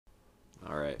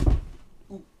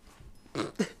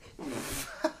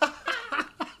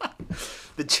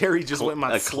Jerry just went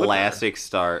my slipper. Classic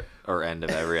start or end of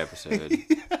every episode.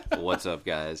 What's up,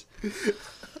 guys?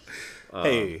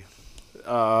 Hey,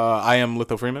 I am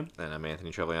Litho Freeman. And I'm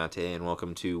Anthony Treviante, and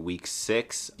welcome to week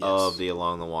 6 of the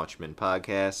Along the Watchmen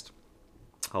podcast.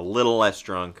 A little less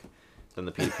drunk than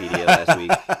the Pedopedia last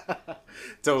week.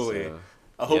 Totally. So,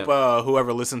 I hope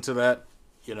whoever listened to that,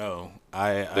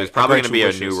 there's probably going to be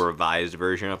a new revised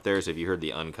version up there, so if you heard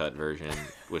the uncut version,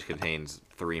 which contains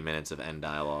 3 minutes of end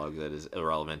dialogue that is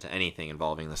irrelevant to anything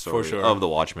involving the story of the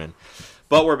Watchmen.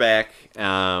 But we're back,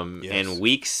 and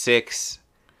week 6,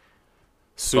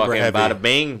 super heavy. Bada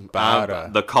bing,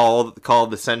 the call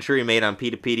the century made on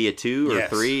Pedopedia 2 or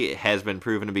 3 has been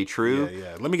proven to be true.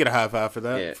 Yeah. Let me get a high five for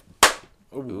that. Yeah.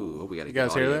 Ooh, we got you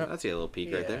guys hear that? That's a little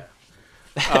peek right there.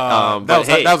 That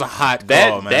was a hot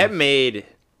call, man. That made,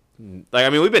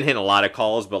 we've been hitting a lot of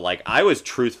calls, but I was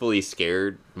truthfully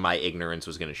scared my ignorance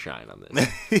was going to shine on this.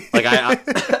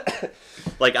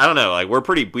 I don't know.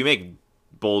 We make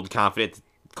bold, confident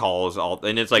calls,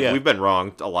 and it's we've been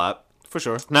wrong a lot. For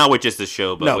sure. Not with just the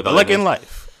show, but with other in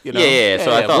life. Yeah.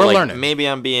 So I thought we're learning. Maybe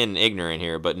I'm being ignorant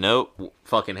here, but nope.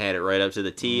 Fucking had it right up to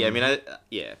the T.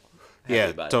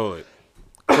 Yeah, totally.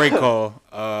 Great call.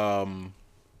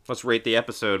 Let's rate the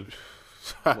episode.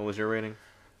 What was your rating?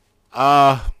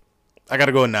 I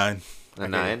gotta go a 9. A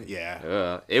 9?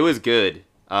 Yeah. It was good.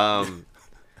 This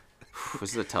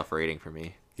is a tough rating for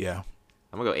me. Yeah.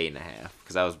 I'm gonna go 8.5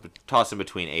 because I was tossing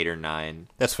between 8 or 9.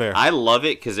 That's fair. I love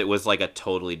it because it was a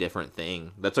totally different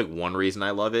thing. That's one reason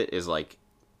I love it is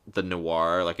the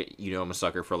noir. I'm a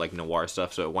sucker for noir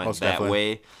stuff, so it went that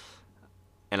way.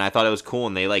 And I thought it was cool,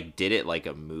 and they did it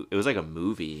it was like a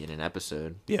movie in an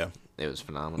episode. Yeah, it was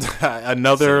phenomenal.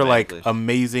 Another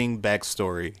amazing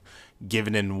backstory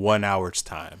given in 1 hour's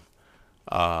time.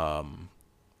 And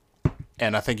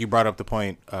I think you brought up the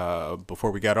point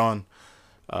before we got on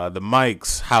the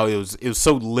mics, how it was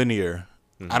so linear.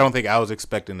 Mm-hmm. I don't think I was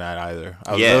expecting that either.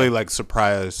 I was really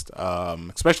surprised,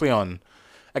 especially on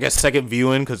I guess second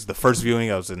viewing, because the first viewing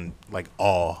I was in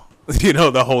awe.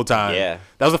 The whole time. Yeah.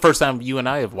 That was the first time you and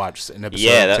I have watched an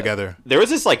episode together. There was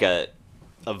just a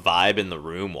vibe in the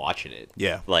room watching it.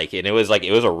 Yeah. And it was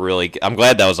a really I'm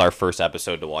glad that was our first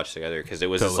episode to watch together because it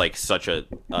was just such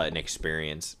an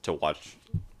experience to watch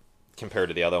compared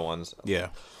to the other ones. Yeah.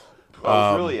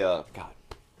 I was really I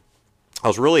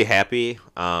was really happy.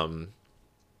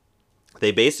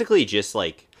 They basically just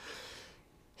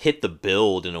hit the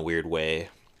build in a weird way.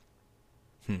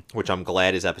 Which I'm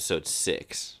glad is episode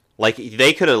 6.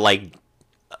 They could have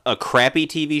a crappy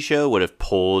TV show would have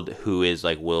pulled who is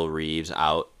Will Reeves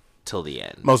out till the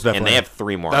end. Most definitely. And they have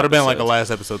 3 more. That would have been a last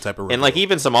episode type of reveal. And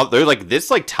even some other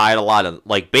this tied a lot of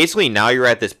basically now you're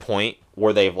at this point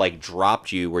where they've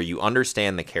dropped you where you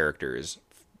understand the characters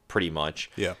pretty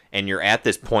much. Yeah. And you're at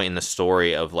this point in the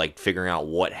story of figuring out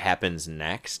what happens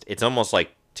next. It's almost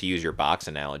to use your box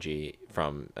analogy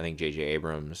from I think J.J.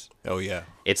 Abrams. Oh yeah.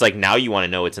 It's now you want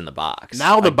to know what's in the box.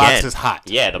 Now the box is hot.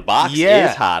 Yeah, the box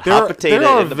is hot. Hot potato. There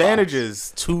are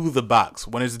advantages to the box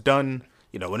when it's done.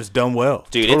 When it's done well.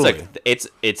 Dude, totally.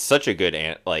 it's such a good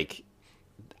I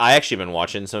actually been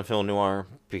watching some film noir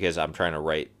because I'm trying to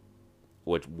write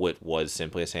what was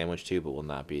Simply a Sandwich 2, but will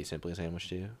not be Simply a Sandwich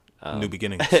 2. New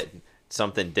beginnings.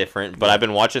 Something different. But I've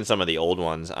been watching some of the old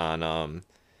ones on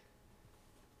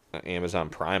Amazon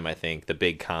Prime, I think, the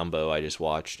big combo I just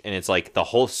watched, and it's the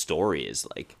whole story is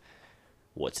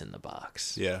what's in the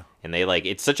box. Yeah. And they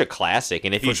it's such a classic,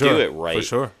 and if you do it right, for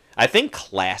sure. I think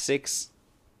classics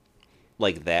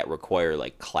that require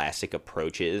classic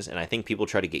approaches, and I think people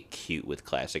try to get cute with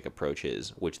classic approaches,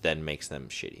 which then makes them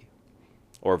shitty,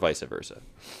 or vice versa.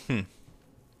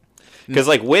 Because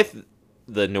with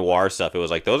the noir stuff, it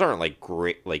was those aren't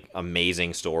great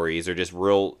amazing stories. They're just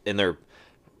real, and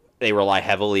they rely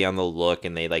heavily on the look,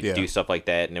 and they do stuff like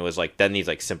that, and it was then these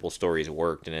simple stories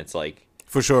worked, and it's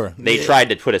for sure they tried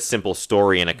to put a simple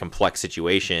story in a complex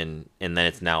situation, and then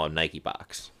it's now a Nike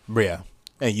box. Yeah,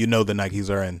 and the Nikes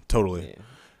are in totally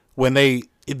when they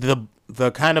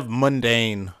the kind of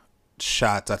mundane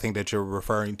shots I think that you're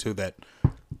referring to that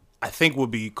I think would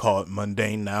be called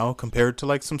mundane now compared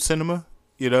to some cinema,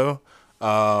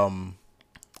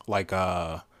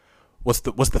 what's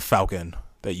the Falcon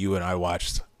that you and I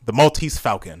watched? The Maltese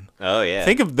Falcon. Oh yeah.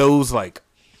 Think of those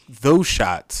those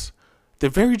shots. They're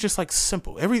very just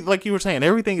simple. Like you were saying,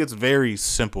 everything is very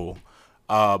simple.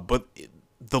 But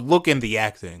the look and the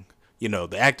acting,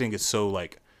 the acting is so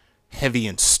heavy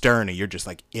and stern, and you're just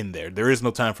in there. There is no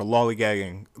time for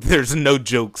lollygagging. There's no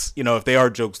jokes. If they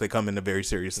are jokes, they come in a very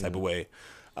serious type of way.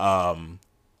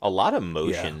 A lot of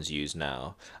motion's used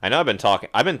now. I know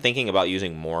I've been thinking about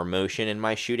using more motion in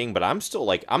my shooting, but I'm still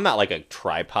like, I'm not like a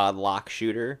tripod lock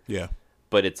shooter. Yeah.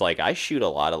 But it's like, I shoot a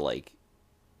lot of like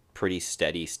pretty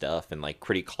steady stuff and like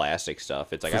pretty classic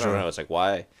stuff. It's like, I don't know. It's like,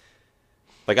 why?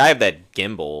 Like, I have that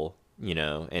gimbal, you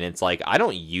know, and it's like, I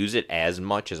don't use it as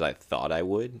much as I thought I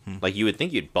would. Like, you would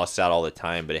think you'd bust out all the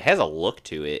time, but it has a look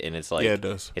to it, and it's like, yeah, it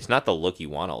does. It's not the look you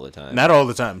want all the time. Not all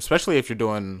the time, especially if you're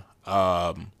doing,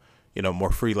 you know,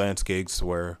 more freelance gigs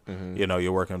where, you know,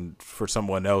 you're working for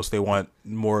someone else. They want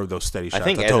more of those steady shots. I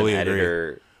think as totally an agree.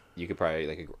 editor, you could probably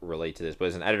like relate to this, but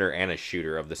as an editor and a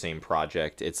shooter of the same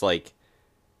project, it's like,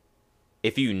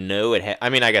 if you know it, I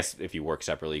mean, I guess if you work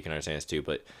separately, you can understand this too,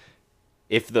 but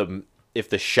if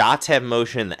the shots have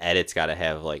motion, the edit's got to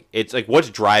have like, it's like, what's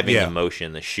driving the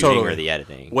motion, the shooting or the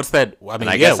editing? What's that? I mean, and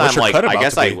I guess I'm like, I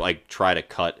guess I like try to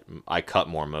cut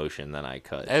more motion than I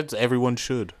cut. As everyone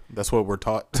should. That's what we're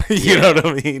taught. You know what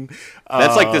I mean?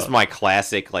 That's like this my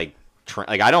classic like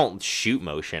I don't shoot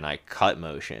motion, I cut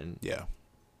motion. Yeah.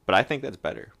 But I think that's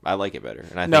better. I like it better,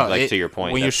 and I think like to your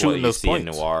point, when that's you're shooting what you those see points,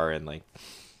 in noir and like.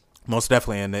 Most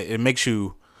definitely, and it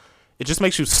just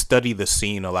makes you study the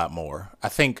scene a lot more. I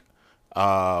think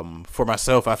for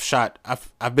myself,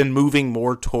 I've been moving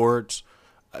more towards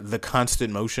the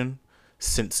constant motion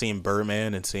since seeing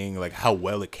Birdman and seeing like how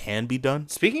well it can be done.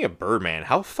 Speaking of Birdman,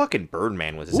 how fucking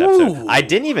Birdman was this episode? I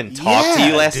didn't even talk to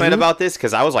you last night about this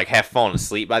because I was like half falling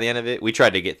asleep by the end of it. We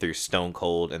tried to get through Stone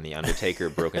Cold and The Undertaker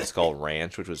Broken Skull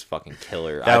Ranch, which was fucking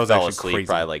killer. That was fell actually asleep crazy.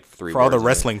 probably like 3 For all the words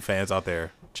wrestling fans out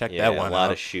there, check that one out. A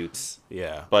lot of shoots.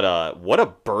 Yeah. But what a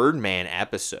Birdman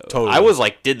episode. Totally. I was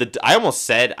like, I almost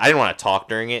said, I didn't want to talk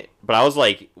during it, but I was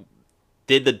like,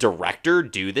 did the director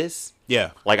do this?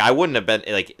 Yeah. Like, I wouldn't have been,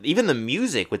 like, even the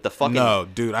music with the fucking... No,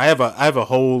 dude, I have a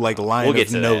whole, like, line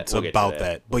of notes about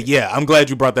that. But yeah, I'm glad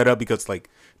you brought that up because, like,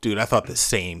 dude, I thought the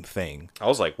same thing. I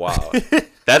was like, wow.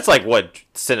 That's, like, what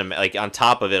cinema... Like, on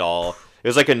top of it all, it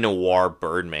was like a noir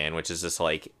Birdman, which is just,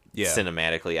 like,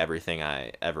 cinematically everything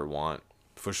I ever want.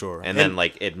 For sure. And then,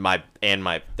 like, that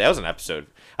was an episode.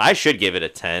 I should give it a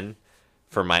 10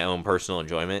 for my own personal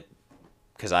enjoyment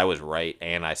because I was right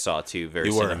and I saw 2 very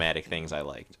cinematic things I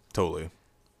liked. Totally.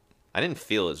 I didn't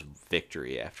feel as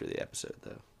victory after the episode,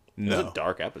 though. No. It was a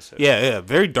dark episode. Yeah,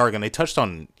 very dark. And they touched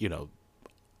on, you know,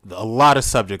 a lot of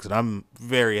subjects, and I'm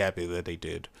very happy that they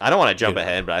did. I don't want to jump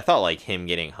ahead, but I thought, like, him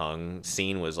getting hung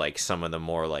scene was, like, some of the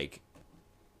more, like...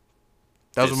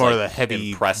 That was more of the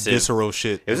heavy, impressive, visceral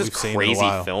shit. It was just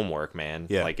crazy film work, man.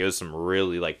 Yeah. Like, it was some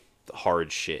really, like,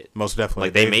 hard shit. Most definitely.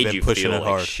 Like, they made you feel,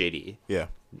 like, shitty. Yeah.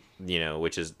 You know,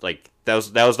 which is, like, that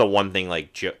was the one thing,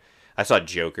 like, I saw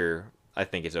Joker... I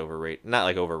think it's overrated. Not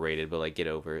like overrated, but like get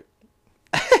over it.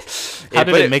 How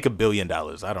did it make $1 billion?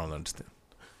 I don't understand.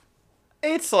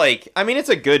 It's like, I mean, it's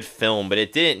a good film, but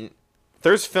it didn't.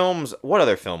 There's films. What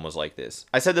other film was like this?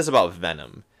 I said this about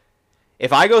Venom.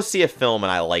 If I go see a film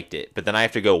and I liked it, but then I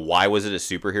have to go, why was it a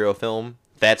superhero film?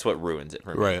 That's what ruins it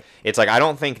for me. Right. It's like, I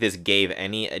don't think this gave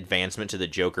any advancement to the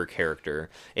Joker character.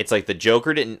 It's like the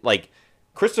Joker didn't, like,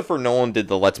 Christopher Nolan did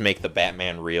the let's make the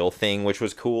Batman real thing, which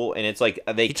was cool. And it's like,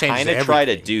 they kind of try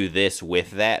to do this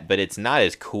with that, but it's not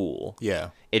as cool. Yeah.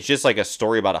 It's just like a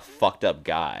story about a fucked up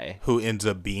guy. Who ends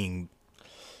up being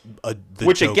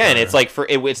which, Joker. Again, it's like,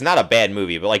 it's not a bad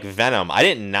movie, but like Venom, I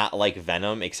did not like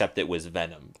Venom, except it was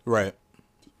Venom. Right.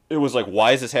 It was like,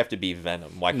 why does this have to be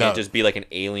Venom? Why can't it just be like an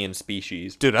alien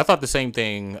species? Dude, I thought the same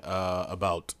thing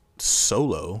about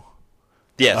Solo.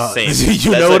 Yeah, same.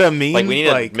 You know what I mean? Like, we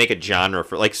need to make a genre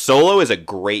for... Like, Solo is a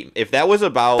great... If that was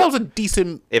about... That was a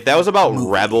decent... If that was about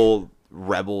movie.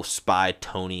 Rebel spy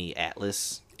Tony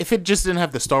Atlas... If it just didn't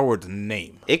have the Star Wars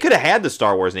name. It could have had the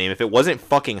Star Wars name if it wasn't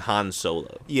fucking Han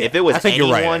Solo. Yeah, if it was I think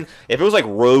anyone... you're right. If it was like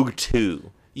Rogue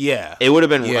 2... Yeah. It would have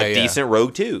been a decent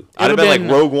Rogue 2. I'd have been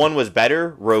like, Rogue 1 was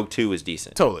better, Rogue 2 was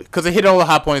decent. Totally. Because it hit all the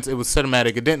high points. It was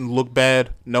cinematic. It didn't look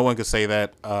bad. No one could say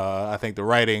that. I think the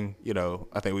writing, you know,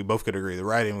 I think we both could agree. The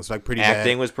writing was like pretty bad.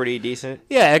 Acting was pretty decent.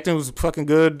 Yeah, acting was fucking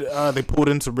good. They pulled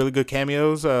in some really good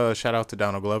cameos. Shout out to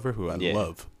Donald Glover, who I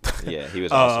love. Yeah, he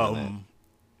was awesome in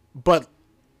that. But,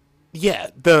 yeah,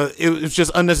 it was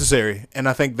just unnecessary. And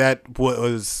I think that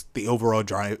was the overall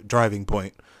driving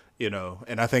point. You know,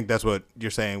 and I think that's what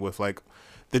you're saying with, like,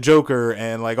 the Joker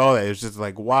and, like, all that. It's just,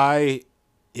 like, why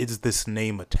is this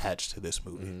name attached to this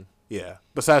movie? Mm-hmm. Yeah.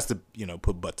 Besides to, you know,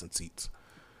 put butts in seats.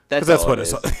 That's what it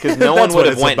is. Because no one would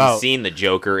have went and seen the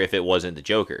Joker if it wasn't the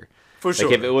Joker. For sure.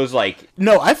 Like, if it was, like...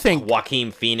 No, I think...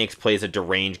 Joaquin Phoenix plays a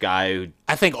deranged guy who...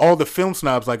 I think all the film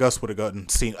snobs like us would have gotten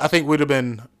seen. I think would have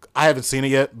been... I haven't seen it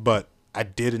yet, but I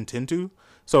did intend to.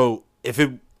 So, if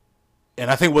And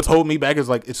I think what's holding me back is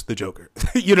like it's the Joker,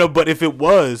 you know. But if it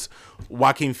was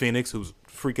Joaquin Phoenix, who's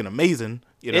freaking amazing,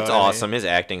 you know, it's awesome. I mean? His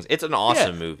acting's it's an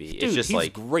awesome movie. Dude, it's just he's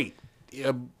like great.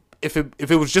 Yeah, if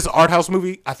it was just an art house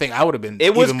movie, I think I would have been.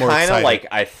 It was even more kind of excited. like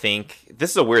I think this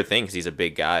is a weird thing because he's a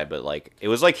big guy, but like it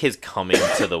was like his coming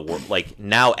to the world. Like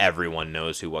now everyone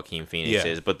knows who Joaquin Phoenix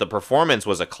is, but the performance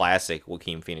was a classic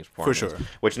Joaquin Phoenix performance for sure.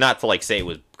 Which not to like say it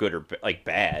was good or like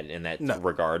bad in that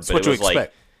regard, but what it was you expect.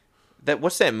 like that.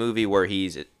 What's that movie where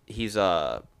he's it's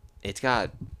got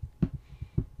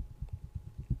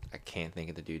I can't think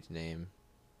of the dude's name.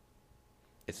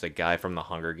 It's the guy from the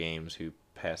Hunger Games who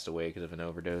passed away because of an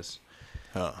overdose.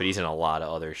 But he's in a lot of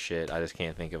other shit. I just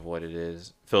can't think of what it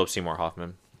is. Philip Seymour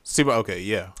Hoffman. Okay,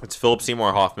 yeah. It's Philip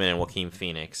Seymour Hoffman and Joaquin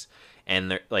Phoenix.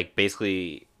 And they're like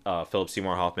basically Philip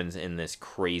Seymour Hoffman's in this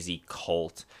crazy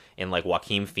cult. And like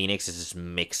Joaquin Phoenix is just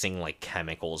mixing like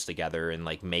chemicals together and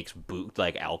like makes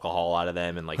like alcohol out of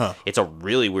them. And like it's a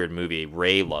really weird movie.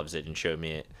 Ray loves it and showed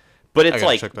me it. But it's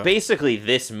like basically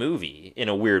this movie in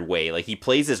a weird way. Like he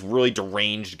plays this really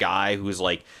deranged guy who's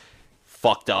like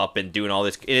fucked up and doing all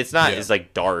this. And it's not it's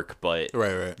like dark, but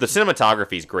right. The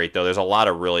cinematography is great though. There's a lot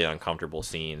of really uncomfortable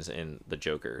scenes in The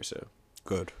Joker. So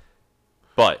good.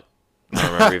 But I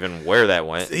don't remember even where that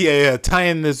went. Yeah.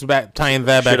 Tying that back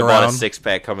Should've around. bought a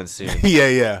 6-pack coming soon.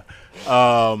 yeah.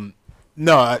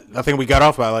 No, I think we got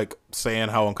off by like saying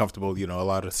how uncomfortable a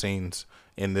lot of scenes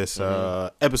in this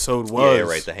episode was. Yeah,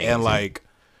 right. The hanging and like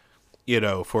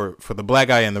for the black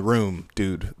guy in the room,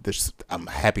 dude. I'm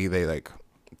happy they like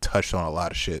touched on a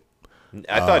lot of shit.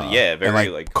 I thought, very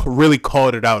and, really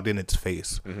called it out in its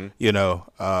face.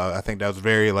 I think that was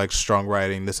very like strong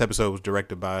writing. This episode was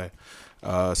directed by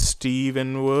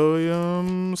Stephen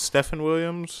Williams.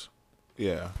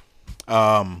 Yeah.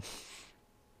 I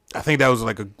think that was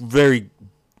like a very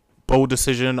bold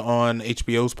decision on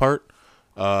HBO's part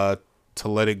to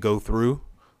let it go through.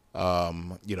 I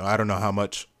don't know how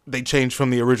much they changed from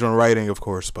the original writing, of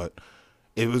course, but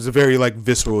it was a very like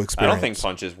visceral experience. I don't think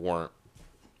punches weren't.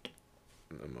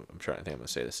 I'm trying to think. I'm gonna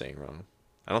say the saying wrong.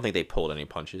 I don't think they pulled any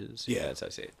punches. Yeah, that's how I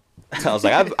say it. I was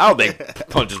like, I don't think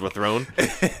punches were thrown. I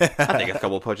think a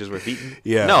couple of punches were beaten.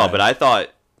 Yeah. No, but I thought.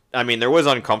 I mean, there was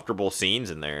uncomfortable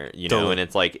scenes in there, totally. And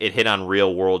it's like it hit on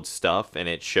real world stuff, and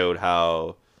it showed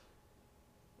how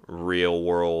real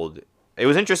world. It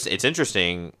was interesting. It's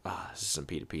interesting. This is some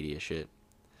Pedopedia shit.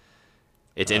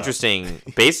 It's interesting.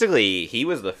 Basically, he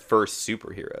was the first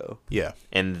superhero. Yeah.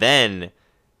 And then,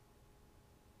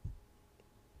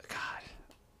 God,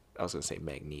 I was gonna say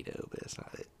Magneto, but that's not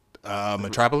it.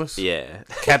 Metropolis. Yeah.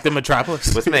 Captain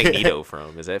Metropolis. What's Magneto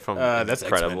from? Is that from? That's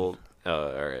Incredible.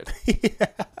 Oh, all right.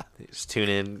 Just tune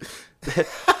in.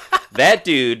 That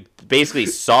dude basically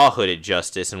saw Hooded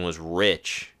Justice and was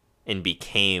rich and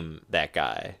became that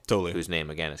guy. Totally. Whose name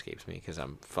again escapes me because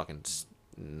I'm fucking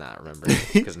not remembering.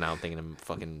 Because now I'm thinking of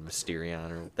fucking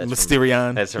Mysterion or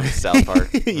Mysterion. That's from South Park.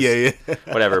 Yeah.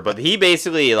 Whatever. But he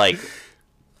basically like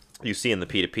you see in the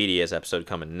Pedopedia's episode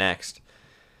coming next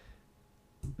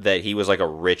that he was like a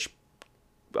rich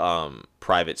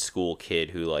private school kid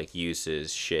who like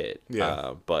uses shit.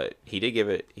 Yeah. But he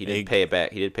did pay it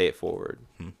back. He did pay it forward,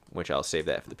 which I'll save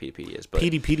that for the Pedopedias. But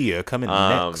Pedopedia coming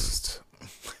next.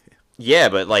 Yeah,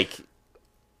 but like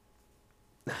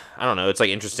I don't know. It's like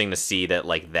interesting to see that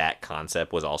like that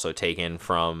concept was also taken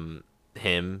from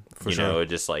him. For sure.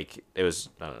 Just like it was.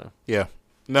 I don't know. Yeah.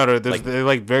 No,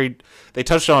 they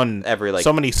touched on every like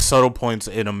so many subtle points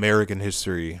in American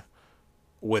history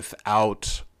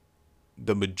without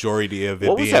the majority of it being.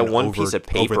 What was that one piece of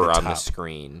paper on the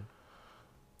screen?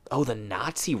 Oh, the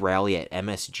Nazi rally at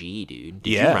MSG, dude. Did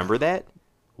you remember that?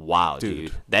 Wow,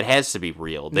 dude. That has to be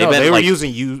real. They were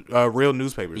using real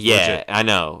newspapers. Yeah, legit. I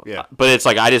know. Yeah. But it's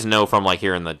like I just know from like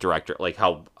hearing the director, like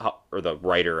how or the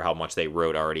writer, how much they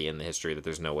wrote already in the history that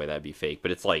there's no way that'd be fake.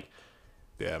 But it's like,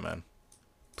 yeah, man,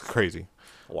 it's crazy.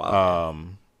 Wow.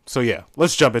 So yeah,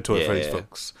 let's jump into it for these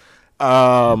folks.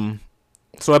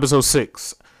 So episode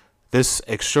 6, This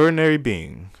Extraordinary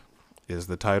Being is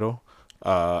the title.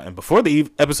 And before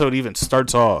the episode even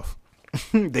starts off,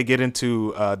 they get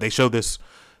into they show this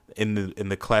in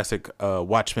the classic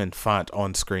Watchmen font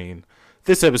on screen.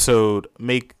 This episode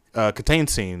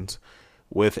contains scenes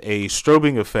with a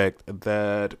strobing effect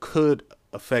that could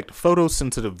affect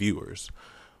photosensitive viewers,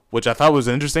 which I thought was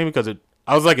interesting because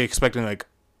I was like expecting like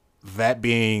that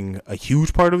being a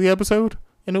huge part of the episode,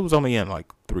 and it was only in like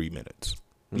 3 minutes.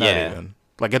 Not even.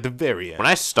 Like at the very end. When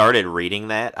I started reading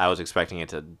that, I was expecting it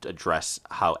to address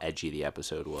how edgy the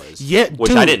episode was. Yeah,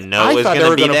 which I didn't know was going to be that. I thought they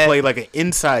were going to play like an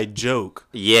inside joke.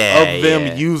 Yeah, of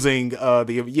them using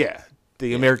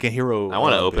the American hero. I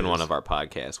want to open one of our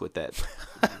podcasts with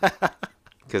that.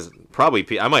 Because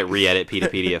probably I might re-edit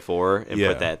Pedopedia 4 and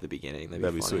put that at the beginning.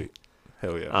 That'd be sweet.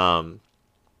 Hell yeah.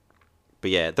 But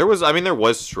yeah, there was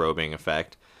strobing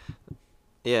effect.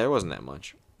 Yeah, there wasn't that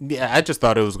much. Yeah, I just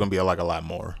thought it was gonna be a lot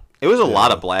more. It was a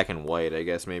lot of black and white, I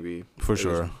guess, maybe. For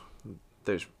sure.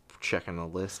 There's checking the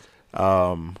list.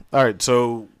 All right,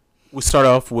 so we start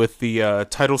off with the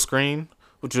title screen,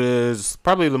 which is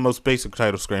probably the most basic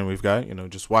title screen we've got.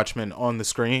 Just Watchmen on the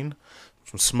screen.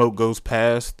 Some smoke goes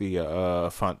past, the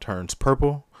font turns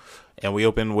purple, and we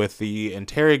open with the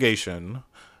interrogation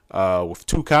with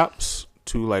two cops,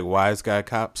 two wise guy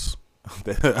cops.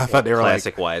 I thought they were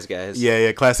classic wise guys.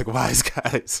 Yeah, classic wise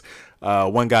guys.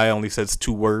 One guy only says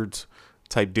 2 words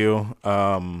type deal.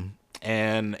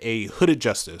 And a hooded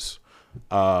justice,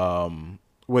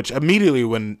 which immediately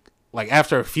when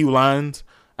after a few lines,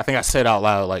 I think I said out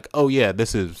loud oh yeah,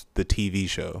 this is the TV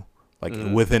show,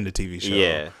 within the TV show.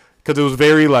 Yeah, because it was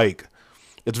very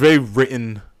it's very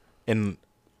written in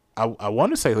I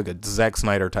want to say a Zack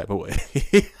Snyder type of way.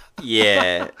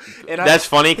 Yeah, and that's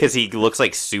funny because he looks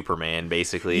like Superman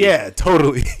basically. Yeah,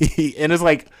 totally. And it's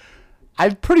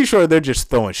I'm pretty sure they're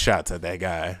just throwing shots at that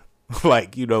guy.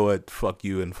 You know what? Fuck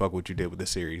you and fuck what you did with the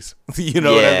series. You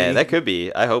know what I mean? That could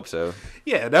be. I hope so.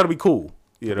 Yeah, that'll be cool.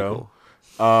 You know?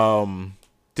 Cool.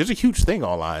 There's a huge thing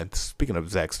online, speaking of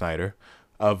Zack Snyder,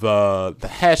 of the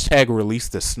hashtag release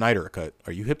the Snyder Cut.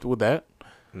 Are you hip with that?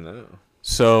 No.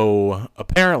 So,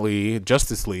 apparently,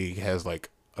 Justice League has, a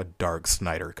dark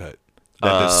Snyder Cut.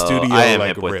 That the studio, I am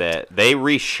hip with that. They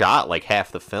reshot,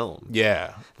 half the film.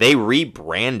 Yeah. They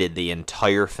rebranded the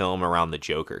entire film around the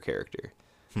Joker character.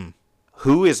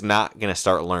 Who is not going to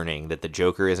start learning that the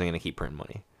Joker isn't going to keep printing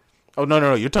money? Oh,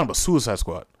 no. You're talking about Suicide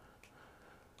Squad.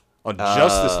 On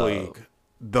Justice League,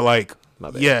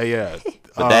 yeah.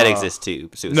 But that exists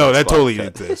too. Suicide Squad totally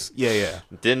exists. Yeah.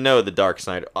 Didn't know the Dark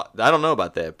Snyder. I don't know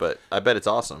about that, but I bet it's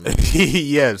awesome.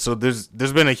 Yeah, so there's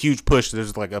been a huge push.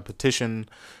 There's a petition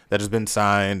that has been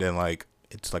signed, and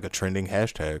it's a trending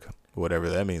hashtag, whatever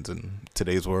that means in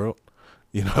today's world.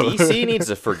 DC needs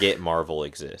to forget Marvel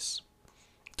exists.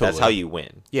 Totally. That's how you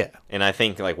win. Yeah. And I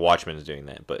think Watchmen is doing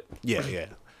that, but yeah.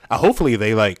 Hopefully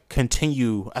they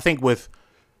continue. I think with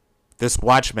this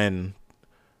Watchmen,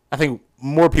 I think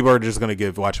more people are just going to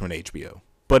give Watchmen HBO,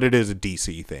 but it is a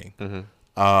DC thing.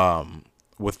 Mm-hmm.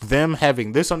 With them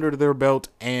having this under their belt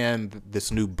and this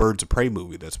new Birds of Prey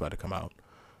movie that's about to come out,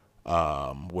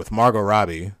 with Margot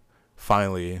Robbie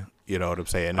finally, you know what I'm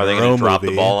saying? Are they going to drop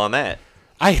the ball on that?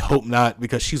 I hope not,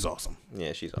 because she's awesome.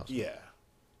 Yeah, she's awesome. Yeah.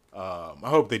 I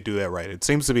hope they do that right. It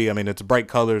seems to be, it's bright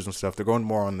colors and stuff. They're going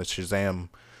more on the Shazam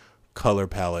color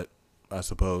palette, I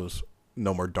suppose.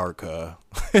 No more dark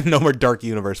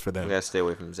universe for them. We gotta stay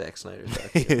away from Zack Snyder.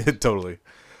 Totally.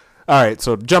 All right,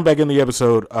 so jump back in the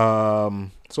episode.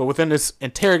 So within this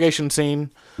interrogation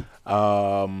scene,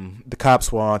 the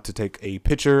cops want to take a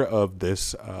picture of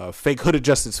this fake hooded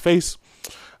justice face,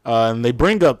 and they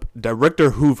bring up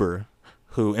Director Hoover,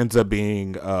 who ends up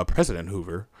being President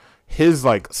Hoover. His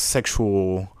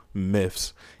sexual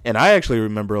myths, and I actually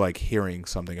remember hearing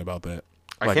something about that.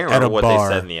 I can't remember what they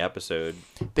said in the episode.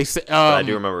 They said, but I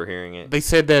do remember hearing it. They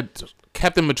said that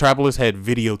Captain Metropolis had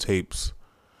videotapes,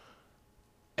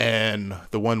 and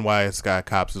the one wise guy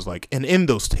cops is and in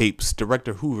those tapes,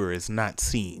 Director Hoover is not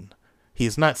seen. He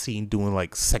is not seen doing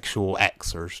sexual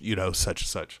acts or such and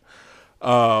such.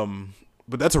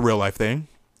 But that's a real life thing.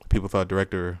 People thought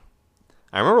Director.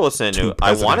 I remember listening to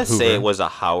I want to say it was a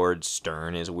Howard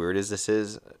Stern, as weird as this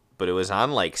is, but it was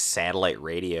on satellite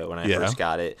radio when I first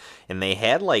got it, and they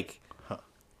had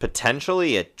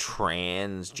potentially a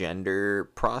transgender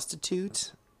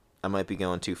prostitute. I might be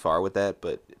going too far with that,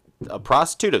 but a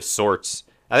prostitute of sorts.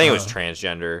 I think it was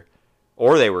transgender,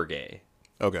 or they were gay.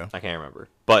 Okay, I can't remember,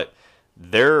 but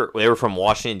they were from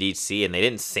Washington D.C. and they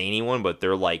didn't say anyone, but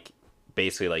they're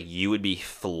basically you would be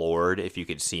floored if you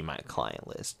could see my client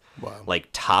list. Wow.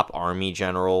 Top army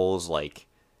generals,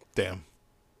 damn.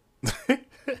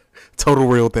 Total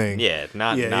real thing. Yeah,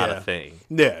 not a thing.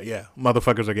 Yeah.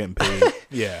 Motherfuckers are getting paid.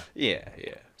 Yeah. Yeah.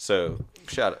 So,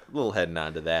 little head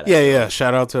nod to that. Yeah.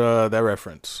 Shout out to that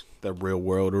reference. That real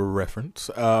world reference.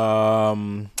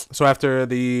 So after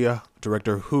the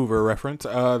Director Hoover reference,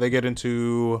 they get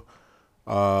into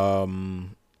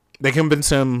they convince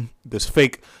him, this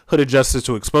fake hooded justice,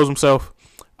 to expose himself.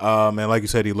 And like you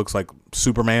said, he looks like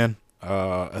Superman,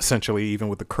 essentially, even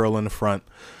with the curl in the front.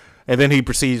 And then he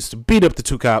proceeds to beat up the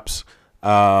two cops.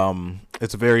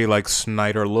 It's a very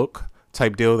Snyder look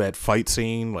type deal. That fight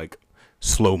scene,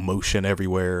 slow motion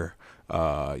everywhere.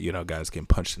 Guys getting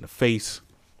punched in the face.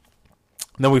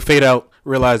 And then we fade out,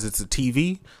 realize it's a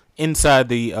TV inside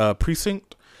the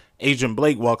precinct. Agent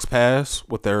Blake walks past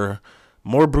with their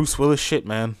more Bruce Willis shit,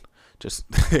 man. Just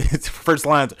first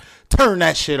lines, turn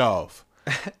that shit off.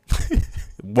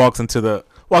 walks into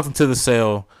the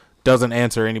cell, doesn't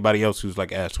answer anybody else who's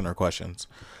like asking her questions.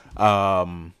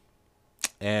 And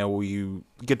we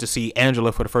get to see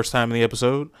Angela for the first time in the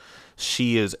episode.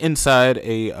 She is inside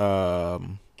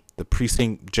the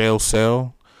precinct jail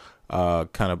cell, kind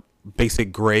of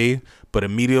basic gray, but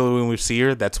immediately when we see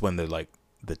her, that's when the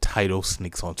title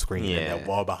sneaks on screen and that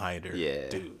wall behind her. Yeah,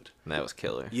 dude. That was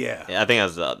killer. Yeah. I think that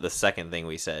was the second thing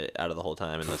we said out of the whole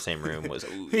time in the same room was,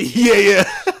 ooh. Yeah.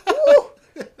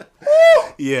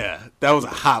 Yeah, that was a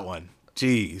hot one.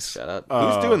 Jeez. Shout out.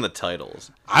 Who's doing the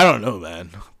titles? I don't know, man,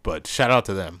 but shout out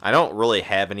to them. I don't really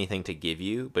have anything to give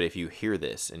you, but if you hear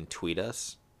this and tweet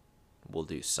us, we'll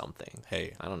do something.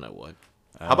 Hey. I don't know what.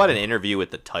 How about an interview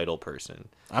with the title person?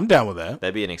 I'm down with that.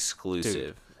 That'd be an exclusive.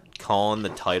 Dude. Calling the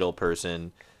title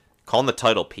person, calling the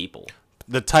title people.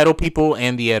 The title people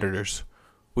and the editors.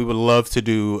 We would love to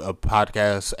do a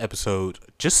podcast episode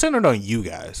just centered on you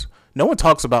guys. No one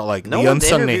talks about the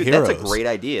unsung heroes. That's a great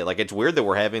idea. It's weird that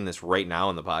we're having this right now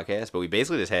in the podcast, but we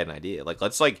basically just had an idea.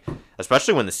 Let's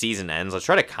especially when the season ends, let's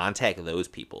try to contact those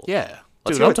people. Yeah.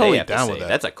 Let's Dude, I'm totally down with that.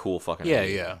 That's a cool fucking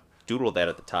idea. Yeah. Doodle that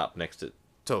at the top next to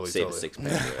totally. Six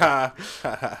pack.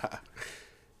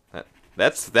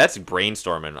 That's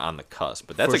brainstorming on the cusp,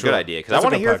 but that's a good idea because I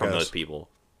want to hear from those people.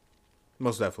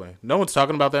 Most definitely. No one's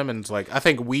talking about them, and it's I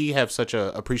think we have such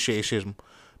a appreciation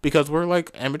because we're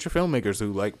amateur filmmakers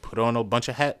who put on a bunch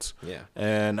of hats. Yeah.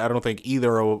 And I don't think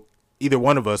either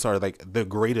one of us are the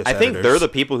greatest. I think they're the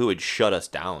people who would shut us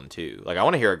down too. I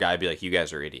want to hear a guy be like, "You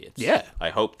guys are idiots." Yeah. I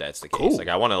hope that's the case. Cool.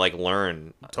 I want to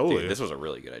learn. Totally. Dude, this was a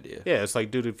really good idea. Yeah, it's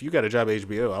dude, if you got a job at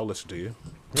HBO, I'll listen to you.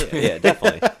 Yeah,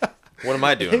 definitely. What am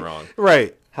I doing wrong?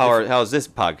 Right. How is this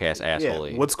podcast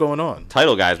assholey? Yeah, what's going on?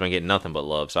 Title guy's been getting nothing but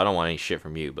love, so I don't want any shit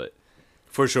from you, but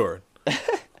for sure.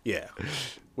 Yeah.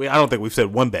 I don't think we've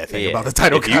said one bad thing about the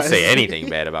title guy. If you say anything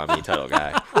bad about me, title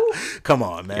guy, come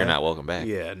on, man. You're not welcome back.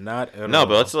 Yeah, not at all. No,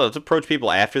 but let's approach people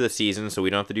after the season so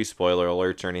we don't have to do spoiler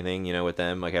alerts or anything, with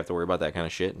them. Have to worry about that kind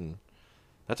of shit, and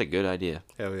that's a good idea.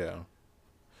 Hell yeah.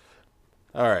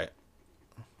 All right.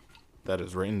 That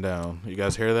is written down. You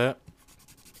guys hear that?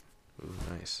 Ooh,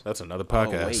 nice. That's another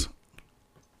podcast.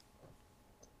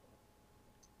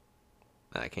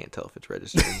 I can't tell if it's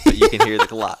registered, but you can hear the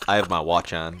clock. I have my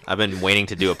watch on. I've been waiting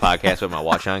to do a podcast with my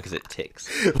watch on because it ticks.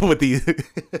 With the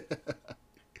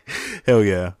hell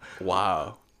yeah!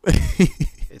 Wow,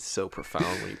 it's so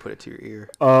profound when you put it to your ear.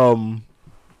 All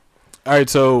right,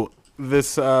 so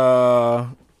this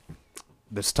title,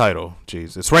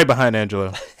 jeez, it's right behind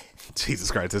Angela.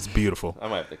 Jesus Christ, it's beautiful. I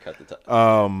might have to cut the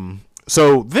title.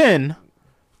 So then,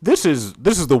 this is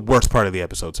the worst part of the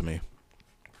episode to me.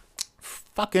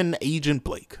 Fucking Agent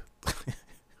Blake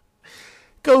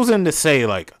goes in to say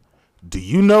do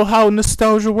you know how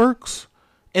nostalgia works?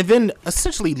 And then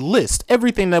essentially list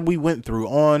everything that we went through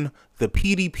on the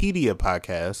PDpedia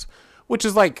podcast, which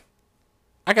is I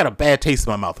got a bad taste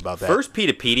in my mouth about that. First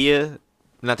Pedopedia,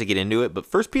 not to get into it, but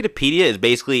First Pedopedia is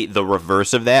basically the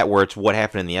reverse of that, where it's what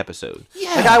happened in the episode.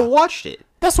 Yeah, I watched it.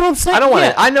 That's what I'm saying. I don't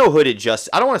want to. I know Hooded Justice.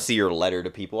 I don't want to see your letter to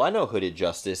people. I know Hooded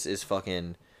Justice is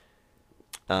fucking.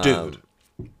 Dude,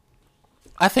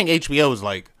 I think HBO is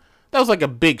that was a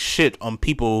big shit on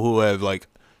people who have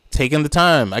taken the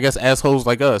time. I guess assholes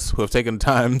like us who have taken the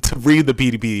time to read the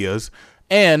Pedopedias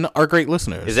and are great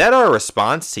listeners. Is that our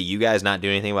response to you guys not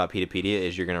doing anything about Pedopedia?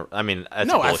 Is you're gonna? I mean,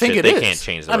 that's bullshit. I think they can't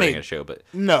change the rating of the show, but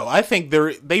no, I think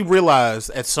they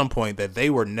realized at some point that they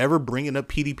were never bringing up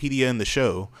Pedopedia in the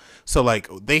show, so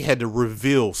they had to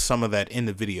reveal some of that in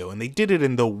the video, and they did it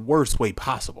in the worst way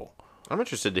possible. I'm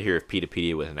interested to hear if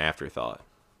Pedopedia was an afterthought.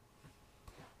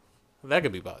 That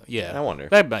could be about I wonder.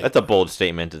 That's a bold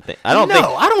statement to think. I don't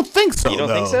think so. You don't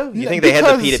think so? You think because, they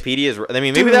had the Pedopedias? I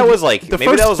mean, maybe dude, that was the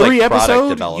first three product episodes,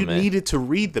 development. You needed to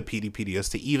read the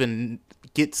Pedopedias to even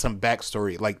get some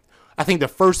backstory. I think the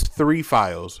first 3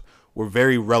 files were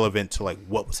very relevant to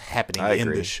what was happening in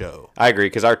the show. I agree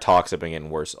because our talks have been getting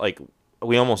worse.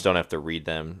 We almost don't have to read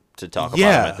them to talk about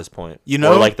them at this point.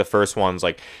 Or the first ones,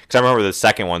 because I remember the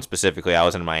second one specifically, I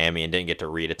was in Miami and didn't get to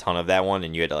read a ton of that one,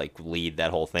 and you had to lead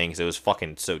that whole thing because it was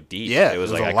fucking so deep. Yeah, it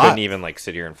was I lot. couldn't even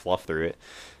sit here and fluff through it.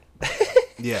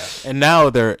 Yeah, and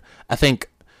now I think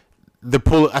they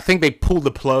pulled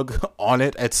the plug on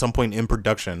it at some point in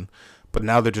production, but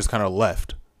now they're just kind of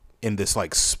left in this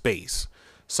space.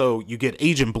 So you get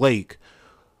Agent Blake,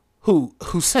 who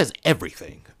says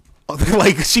everything.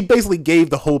 She basically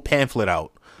gave the whole pamphlet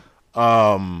out.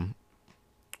 What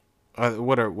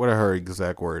are her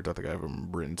exact words? I think I have them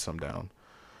written some down.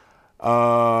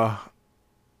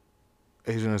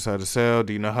 Agent Inside the Cell.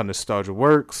 Do you know how nostalgia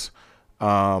works?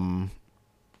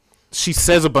 She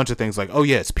says a bunch of things like, oh,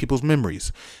 yeah, it's people's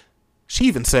memories. She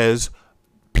even says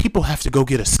people have to go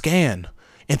get a scan,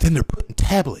 and then they're put in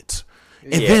tablets.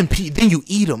 And then you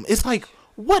eat them. It's like,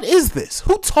 what is this?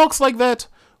 Who talks like that?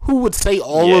 Who would say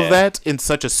all of that in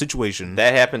such a situation?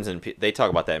 That happens they talk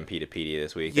about that in Pedia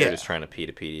this week. They're just trying to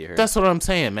Pedia her. That's what I'm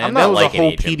saying, man. That was a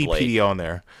whole Pedia on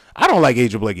there. I don't like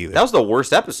Agent Blake either. That was the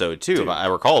worst episode, too, if I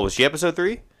recall. Was she episode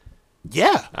 3?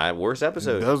 Yeah. Worst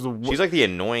episode. She's like the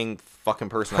annoying fucking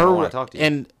person I don't want to talk to.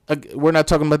 And we're not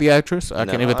talking about the actress. I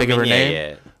can't even think of her name.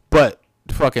 Yeah. But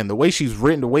fucking the way she's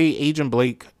written, the way Agent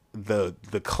Blake, the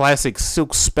classic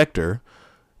Silk Spectre,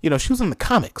 she was in the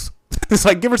comics. It's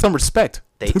like, give her some respect.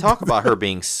 They talk about her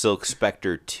being Silk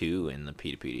Spectre 2 in the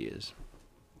Pedias.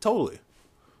 Totally.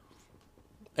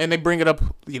 And they bring it up,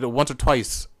 once or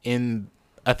twice in,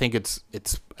 I think it's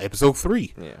episode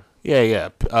 3. Yeah.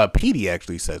 Petey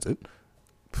actually says it.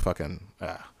 Fucking.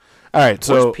 All right,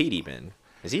 so. Where's Petey been?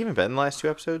 Has he even been in the last 2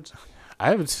 episodes? I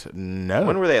haven't. No.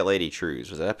 When were they at Lady True's?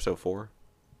 Was that episode 4?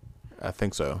 I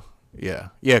think so. Yeah,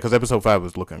 because episode 5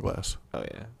 was Looking Glass. Oh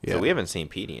yeah. So we haven't seen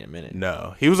Petey in a minute.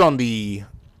 No, he was on the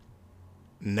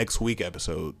next week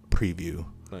episode preview.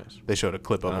 Nice. They showed a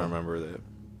clip of him. I remember that.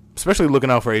 Especially looking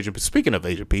out for Agent. Speaking of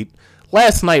Agent Pete,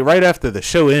 last night, right after the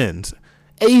show ends,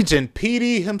 Agent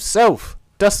Petey himself,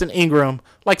 Dustin Ingram,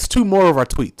 likes 2 more of our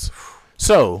tweets.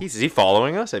 So is he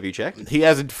following us? Have you checked? He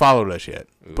hasn't followed us yet,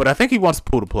 but I think he wants to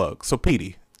pull the plug. So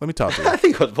Petey, let me talk to you. I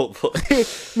think I'll pull the plug.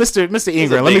 Mr.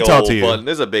 Ingram, let me talk to you.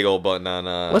 There's a big old button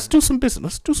on. Let's do some business.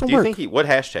 Let's do some work. Do you think what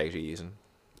hashtags are you using?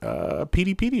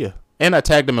 Peteypedia. And I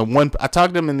tagged him in one. I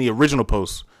tagged him in the original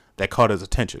post that caught his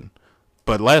attention.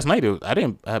 But last night,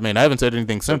 I haven't said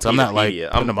anything since. I'm not like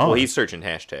putting him on. Well, he's searching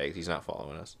hashtags. He's not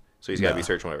following us, so he's got to be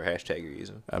searching whatever hashtag you're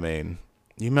using. I mean,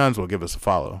 you might as well give us a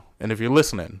follow. And if you're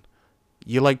listening,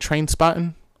 you like Train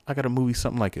Spotting? I got a movie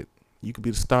something like it. You could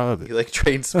be the star of it. You like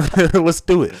Train Spotting? Let's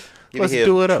do it. Let's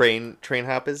do it up. Train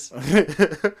hoppers.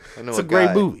 It's a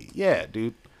great movie. Yeah,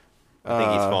 dude. I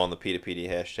think he's following the P2PD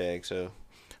hashtag. So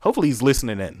hopefully he's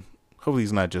listening in. Hopefully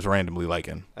he's not just randomly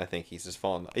liking. I think he's just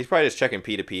following. He's probably just checking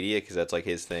P2Pedia because that's like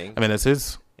his thing. I mean, that's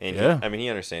his. And he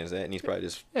understands that, and he's probably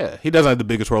just. Yeah, he doesn't have the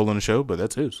biggest role in the show, but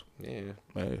that's his. Yeah.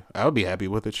 Hey, I would be happy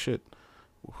with it. Shit.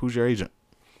 Who's your agent?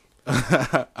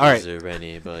 All right. Is there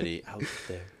anybody out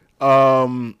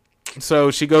there?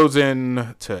 So she goes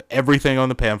in to everything on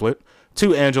the pamphlet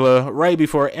to Angela right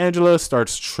before Angela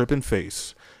starts tripping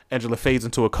face. Angela fades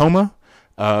into a coma.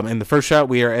 In the first shot,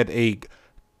 we are at a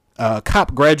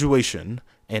cop graduation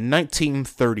in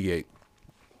 1938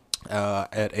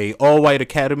 at a all-white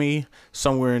academy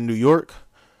somewhere in New York.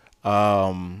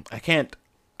 I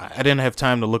didn't have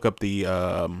time to look up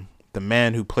the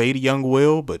man who played young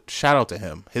Will, but shout out to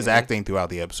him. His acting throughout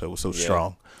the episode was so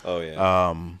strong. Oh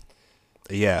yeah.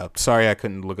 Yeah, sorry I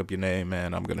couldn't look up your name,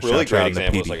 man. I'm gonna really shout you out in the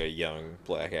example is like a young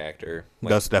black actor.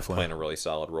 That's definitely playing a really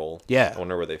solid role. Yeah, I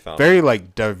wonder where they found very him.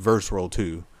 like diverse role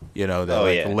too.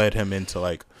 That led him into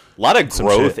like a lot of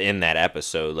growth in that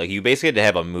episode. Like you basically had to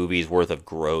have a movie's worth of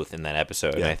growth in that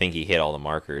episode, and I think he hit all the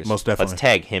markers. Most definitely. Let's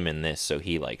tag him in this so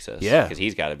he likes us. Yeah, because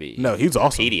he's got to be. No, he's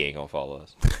awesome. Petey ain't gonna follow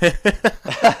us.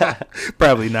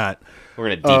 Probably not. We're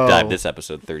gonna deep dive this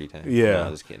episode 30 times. Yeah,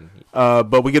 no, just kidding.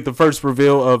 But we get the first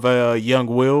reveal of young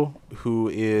Will, who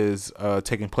is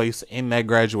taking place in that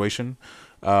graduation.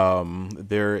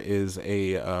 There is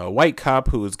a white cop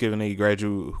who is giving a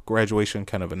graduation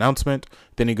kind of announcement.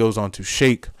 Then he goes on to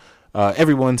shake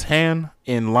everyone's hand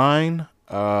in line,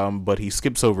 but he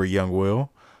skips over young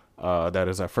Will. That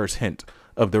is our first hint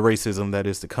of the racism that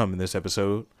is to come in this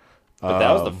episode. But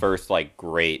that was the first like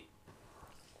great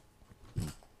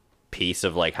piece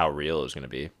of like how real it was going to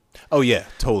be. Oh yeah,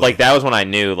 totally. Like that was when I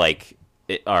knew like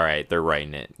all right, they're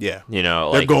writing it. Yeah.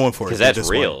 Like, they're going for it. Because that's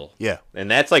real. One. Yeah.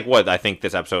 And that's like what I think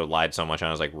this episode lied so much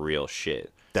on, is like real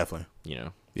shit. Definitely.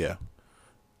 Yeah.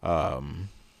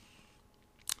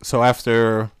 So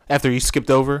after he skipped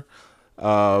over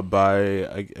by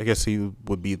I guess he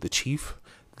would be the chief,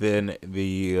 then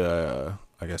the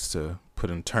I guess to put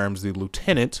in terms, the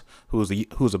lieutenant,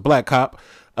 who's a black cop,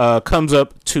 comes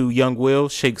up to young Will,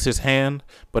 shakes his hand,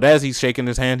 but as he's shaking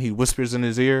his hand, he whispers in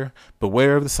his ear,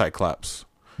 "Beware of the Cyclops."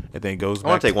 And then goes back. I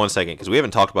want to take 1 second because we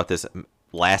haven't talked about this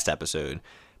last episode,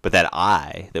 but that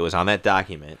eye that was on that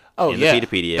document in the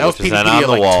Pedopedia, which was then on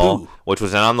the wall, which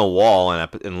was then on the wall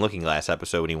in Looking Glass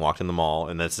episode when he walked in the mall,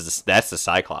 and that's the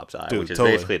Cyclops eye, which is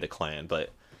basically the Klan.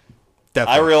 But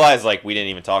definitely. I realized like we didn't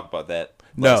even talk about that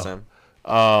last time.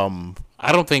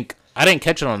 I didn't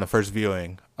catch it on the first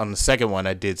viewing. On the second one,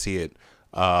 I did see it,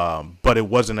 but it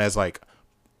wasn't as like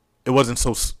it wasn't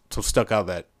so stuck out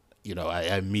that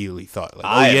I immediately thought like,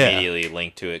 I immediately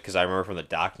linked to it because I remember from the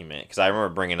document, because I remember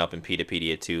bringing up in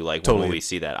Pedopedia too, like when will we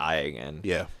see that eye again?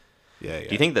 Yeah. Do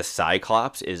you think the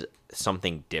Cyclops is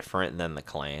something different than the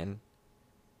Klan?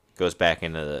 Goes back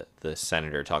into the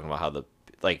senator talking about how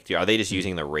are they just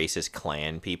using the racist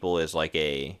Klan people as like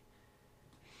a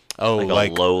a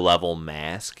low level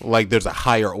mask? Like there's a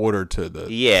higher order to the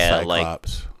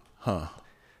Cyclops.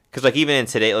 Because like even in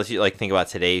today, let's like think about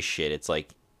today's shit. It's like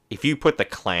if you put the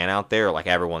Klan out there, like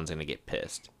everyone's gonna get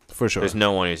pissed. For sure. There's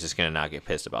no one who's just gonna not get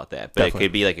pissed about that. But Definitely. It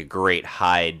could be like a great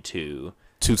hide to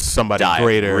somebody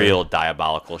greater, real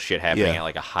diabolical shit happening at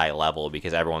like a high level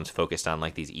because everyone's focused on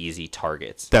like these easy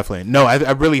targets. Definitely. No,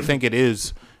 I really think it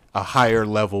is a higher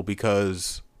level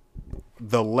because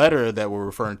the letter that we're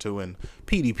referring to in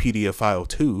PDpedia File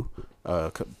 2,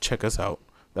 check us out.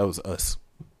 That was us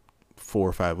 4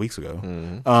 or 5 weeks ago.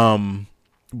 Mm-hmm.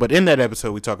 But in that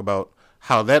episode, we talk about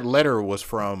how that letter was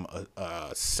from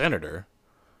a senator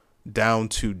down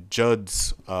to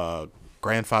Judd's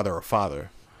grandfather or father.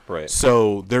 Right.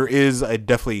 So there is a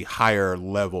definitely higher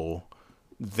level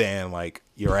than like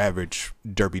your average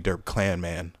derpy derp Klan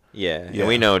man. Yeah. And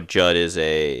we know Judd is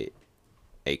a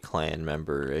Klan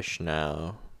member-ish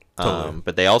now. Totally.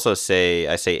 But they also say,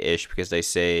 I say ish because they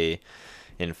say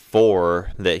in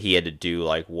 4 that he had to do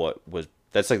like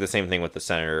that's like the same thing with the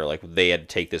senator. Like they had to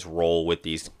take this role with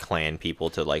these Klan people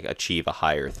to like achieve a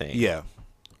higher thing. Yeah.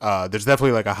 There's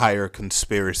definitely like a higher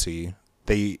conspiracy.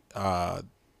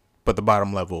 But the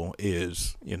bottom level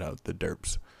is, the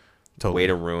derps. Totally. Way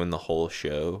to ruin the whole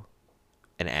show.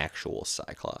 An actual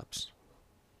Cyclops.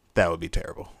 That would be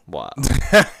terrible. Wow. Like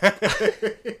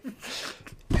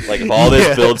if all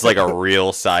this builds like a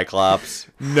real Cyclops.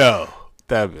 No.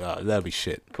 That'd be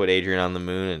shit. Put Adrian on the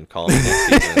moon and call him next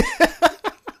season.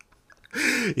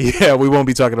 Yeah, we won't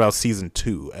be talking about season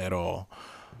 2 at all.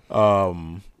 All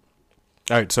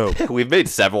right, so we've made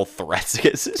several threats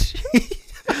against this shit.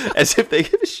 As if they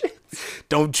give a shit.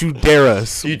 Don't you dare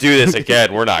us. You do this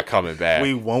again, we're not coming back.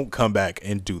 We won't come back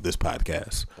and do this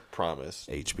podcast. I promise.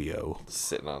 HBO.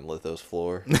 Sitting on Litho's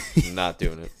floor. Not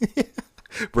doing it.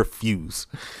 Refuse.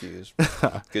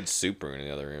 Good soup brewing in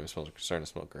the other room. It smells starting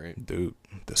to smell great. Dude,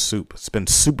 the soup. It's been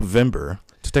Soupvember.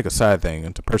 To take a side thing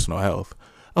into personal health,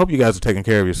 I hope you guys are taking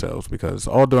care of yourselves because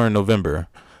all during November,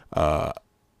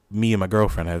 me and my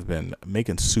girlfriend have been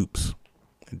making soups.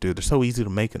 And dude, they're so easy to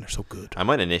make and they're so good. I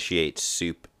might initiate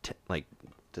soup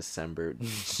December,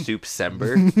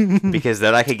 Soupcember, because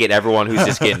then I could get everyone who's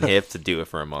just getting hip to do it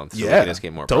for a month. So we can just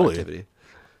get more productivity.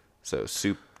 So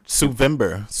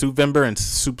Soupvember and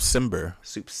Soupcember.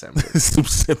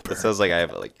 Soupcember. That sounds like I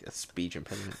have like a speech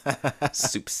impediment.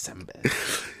 Soupcember.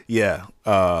 Yeah.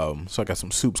 So I got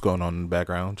some soups going on in the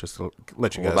background just to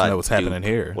let you guys know what's happening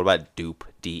here. What about Doop?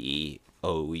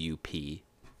 DEOUP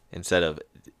instead of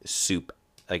soup.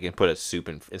 I can put a soup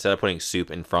instead of putting soup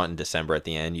in front and December at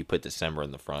the end, you put December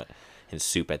in the front and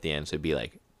soup at the end, so it'd be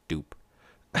like Doop.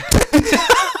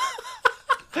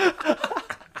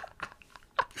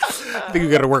 I think we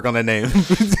got to work on that name.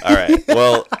 All right.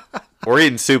 Well, we're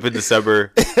eating soup in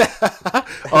December.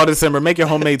 All December. Make your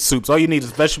homemade soups. All you need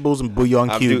is vegetables and bouillon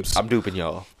cubes. I'm duping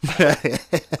y'all.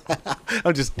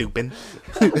 I'm just duping.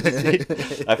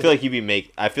 I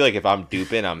feel like if I'm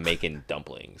duping, I'm making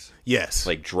dumplings. Yes.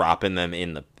 Like dropping them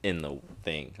in the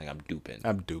thing. Like I'm duping.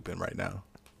 I'm duping right now.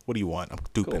 What do you want? I'm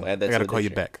duping. Cool, I gotta call you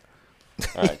back.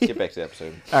 All right, get back to the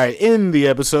episode. All right, in the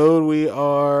episode, we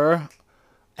are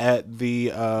at the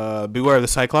Beware of the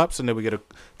Cyclops, and then we get a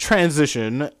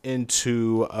transition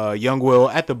into young Will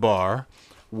at the bar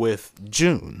with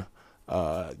June,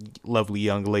 lovely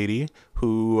young lady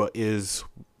who is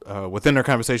within their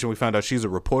conversation. We found out she's a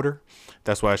reporter.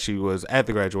 That's why she was at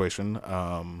the graduation,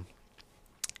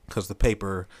 because the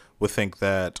paper would think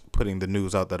that putting the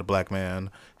news out that a black man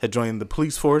had joined the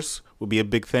police force would be a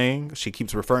big thing. She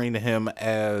keeps referring to him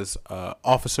as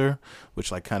officer,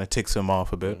 which like kind of ticks him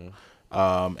off a bit.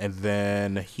 And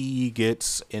then he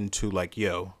gets into like,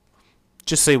 yo,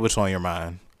 just say what's on your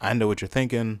mind. I know what you're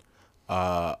thinking.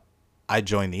 I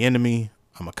joined the enemy.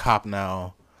 I'm a cop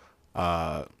now.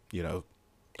 All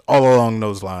along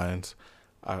those lines.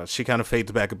 She kind of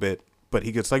fades back a bit, but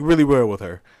he gets like really real with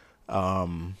her.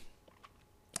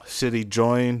 Said he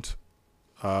joined,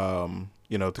 to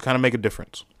kind of make a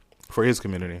difference for his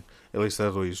community. At least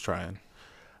that's what he's trying.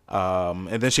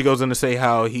 And then she goes in to say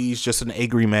how he's just an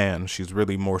angry man. She's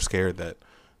really more scared that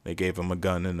they gave him a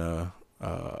gun and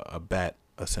a bat,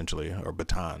 essentially, or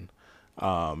baton,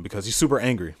 because he's super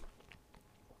angry.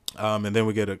 And then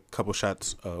we get a couple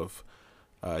shots of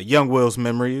young Will's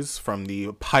memories from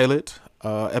the pilot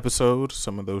episode.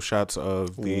 Some of those shots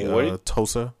of the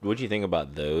Tulsa. What do you think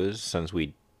about those? Since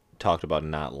we talked about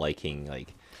not liking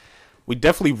like, we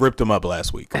definitely ripped them up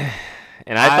last week.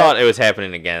 And I thought it was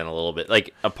happening again a little bit.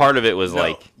 Like a part of it was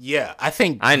like, yeah, I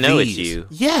think I know it's you.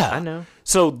 Yeah, I know.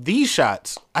 So these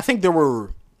shots, I think there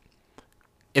were.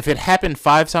 If it happened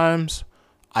 5 times,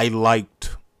 I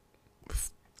liked.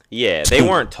 Yeah, they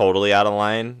weren't totally out of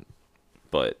line,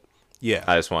 but yeah,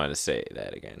 I just wanted to say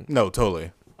that again. No,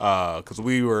 totally. Because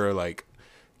we were like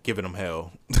giving them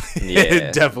hell.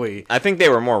 Yeah, definitely. I think they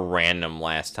were more random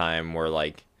last time. Where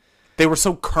like they were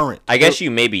so current. I guess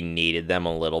you maybe needed them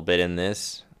a little bit in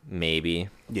this. Maybe.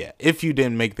 Yeah, if you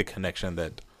didn't make the connection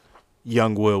that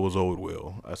young Will was old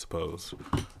Will, I suppose.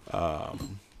 But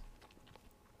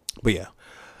yeah.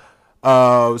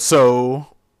 So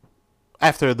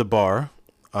after the bar,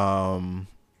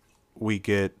 we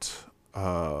get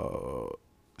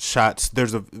shots.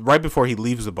 There's right before he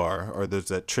leaves the bar, or there's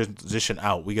that transition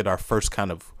out. We get our first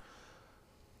kind of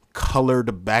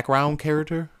colored background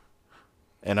character,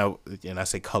 and I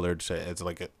say colored as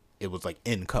like it was like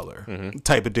in color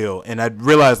type of deal. And I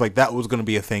realized like that was going to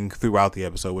be a thing throughout the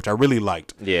episode, which I really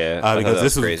liked. Yeah, because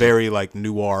this is very like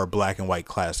noir black and white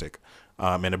classic.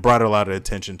 And it brought a lot of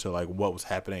attention to like what was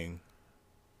happening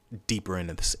deeper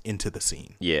into the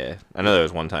scene. Yeah, I know there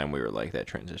was one time we were like, that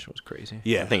transition was crazy.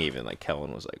 Yeah, I think even like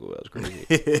Kellen was like, "Oh, that was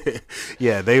crazy."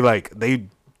 Yeah, they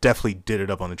definitely did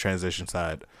it up on the transition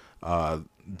side.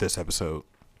 This episode.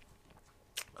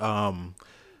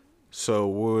 So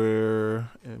we're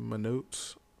in my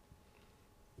notes.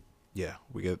 Yeah,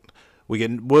 we get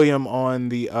William on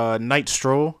the night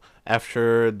stroll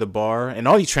after the bar, and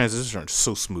all these transitions are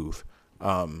so smooth.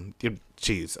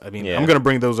 Jeez, I mean, I'm gonna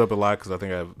bring those up a lot because I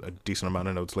think I have a decent amount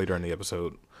of notes later in the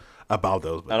episode about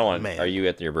those. But I don't want. Are you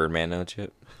at your Birdman notes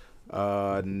yet?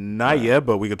 Not yet,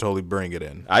 but we could totally bring it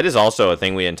in. I just also a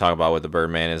thing we didn't talk about with the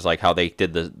Birdman is like how they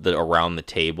did the around the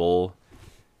table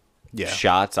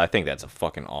shots. I think that's a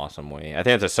fucking awesome way. I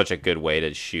think that's such a good way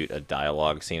to shoot a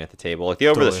dialogue scene at the table. Like the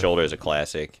over the shoulder is a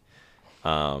classic.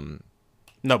 No,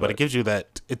 but it gives you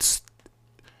that it's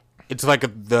like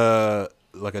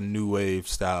a new wave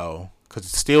style because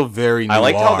it's still very noir. I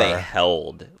liked how they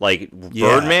held. Like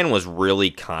Birdman was really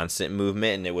constant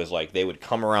movement, and it was like they would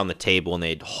come around the table and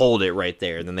they'd hold it right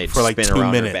there, and then they'd spin like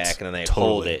around their back, and then they'd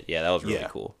hold it. Yeah, that was really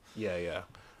cool. Yeah.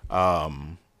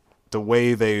 The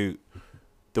way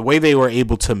they were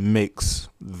able to mix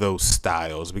those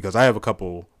styles, because I have a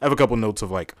couple notes of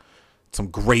like some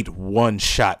great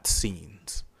one-shot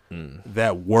scenes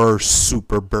that were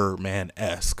super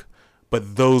Birdman-esque,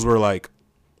 but those were like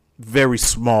very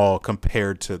small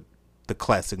compared to the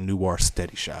classic noir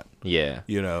steady shot. Yeah,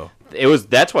 you know,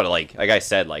 that's what like I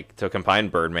said, like to combine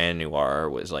Birdman and noir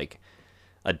was like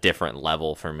a different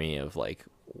level for me of like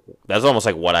that's almost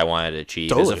like what I wanted to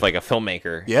achieve as if like a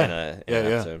filmmaker. In an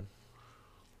episode.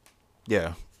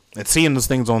 Yeah, and seeing those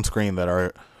things on screen that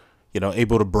are,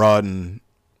 able to broaden,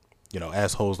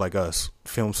 assholes like us,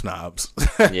 film snobs,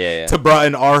 to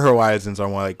broaden our horizons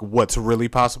on like what's really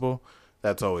possible.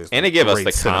 That's always and to give us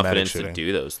the confidence to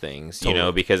do those things,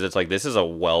 because it's like this is a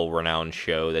well-renowned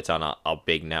show that's on a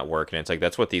big network, and it's like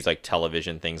that's what these like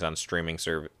television things on streaming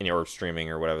or streaming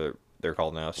or whatever they're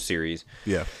called now, series,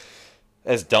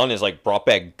 has done is like brought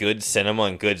back good cinema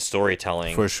and good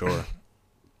storytelling for sure.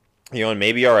 And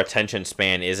maybe our attention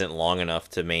span isn't long enough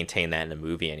to maintain that in a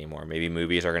movie anymore. Maybe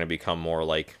movies are going to become more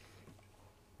like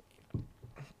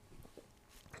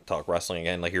talk wrestling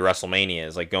again, like your WrestleMania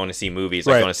is like going to see movies,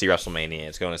 like going to see WrestleMania.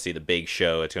 It's going to see the big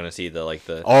show. It's going to see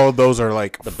the all those are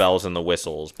like the bells and the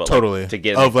whistles, but totally like, to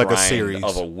get of like a series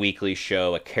of a weekly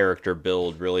show, a character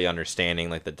build, really understanding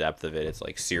like the depth of it. It's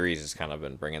like series has kind of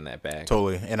been bringing that back.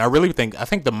 Totally, and I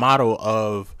think the motto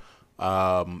of,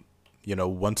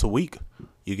 once a week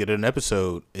you get an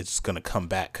episode, it's gonna come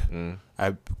back.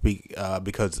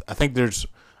 Because I think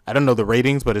I don't know the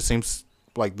ratings, but it seems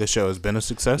like this show has been a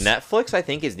success. Netflix, I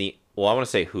think, is I want to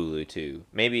say Hulu too.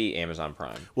 Maybe Amazon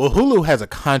Prime. Well, Hulu has a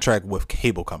contract with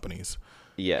cable companies.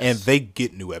 Yes. And they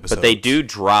get new episodes. But they do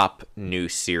drop new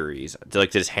series.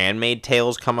 Like, does Handmaid's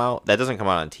Tales come out? That doesn't come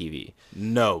out on TV.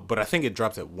 No, but I think it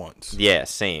drops at once. Yeah,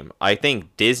 same. I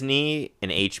think Disney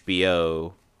and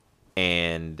HBO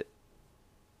and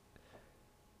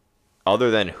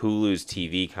other than Hulu's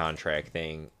TV contract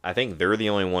thing, I think they're the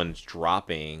only ones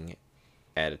dropping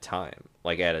at a time,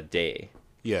 like at a day.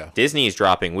 Yeah. Disney is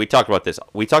dropping. We talked about this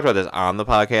on the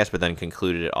podcast, but then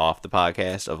concluded it off the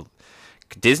podcast of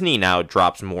Disney now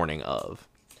drops morning of.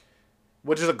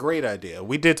 Which is a great idea.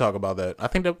 We did talk about that. I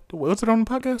think was it on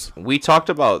the podcast? We talked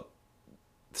about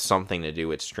something to do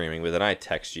with streaming, but then I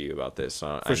text you about this.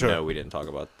 So I know we didn't talk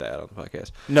about that on the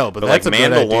podcast. No, but that's like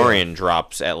Mandalorian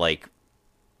drops at like,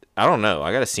 I don't know.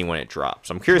 I got to see when it drops.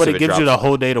 I'm curious. But it gives you the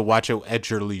whole day to watch it at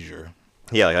your leisure.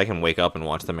 Yeah, like I can wake up and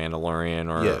watch The Mandalorian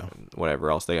or whatever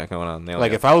else they got going on.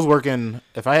 Like if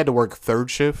I had to work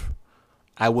third shift,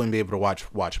 I wouldn't be able to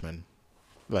watch Watchmen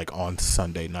like on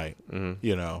Sunday night,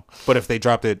 you know. But if they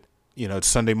dropped it, you know, it's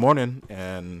Sunday morning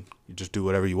and you just do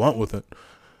whatever you want with it.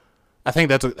 I think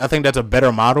that's a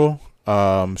better model,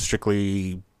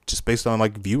 strictly just based on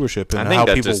like viewership and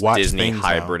how people watch Disney things.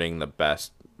 Hybriding the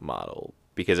best model.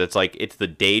 Because it's like, it's the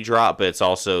day drop, but it's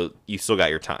also, you still got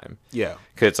your time. Yeah.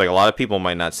 Because it's like, a lot of people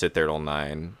might not sit there till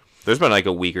 9. There's been like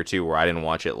a week or two where I didn't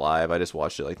watch it live. I just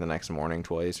watched it like the next morning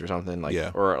twice or something.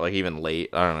 Like, or like even late.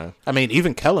 I don't know. I mean,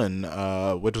 even Kellen,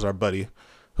 which is our buddy,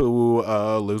 who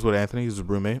lives with Anthony, he's a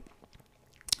roommate.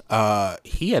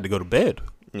 He had to go to bed.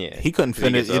 Yeah. He couldn't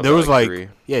finish. There was like 3.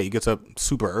 He gets up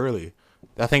super early.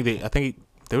 I think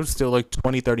there was still like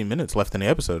 20-30 minutes left in the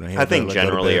episode. And I think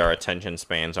generally our attention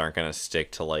spans aren't going to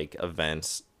stick to like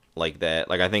events like that.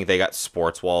 Like I think they got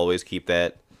sports will always keep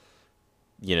that,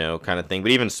 you know, kind of thing.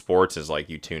 But even sports is like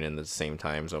you tune in at the same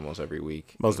times almost every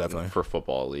week. Most definitely. For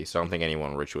football at least. I don't think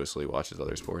anyone rituously watches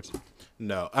other sports.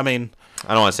 No. I mean,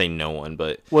 I don't want to say no one,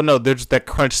 but. Well, no, there's that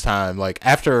crunch time. Like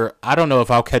after, I don't know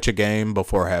if I'll catch a game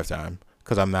before halftime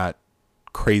because I'm not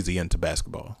crazy into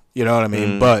basketball. You know what I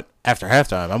mean? But after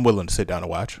halftime, I'm willing to sit down and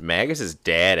watch. Magus's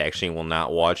dad actually will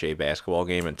not watch a basketball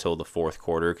game until the fourth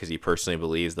quarter because he personally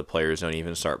believes the players don't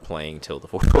even start playing till the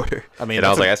fourth quarter. I mean, and I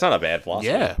was like, that's not a bad philosophy.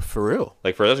 Yeah, for real.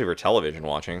 Like for those who are television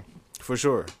watching. For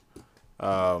sure.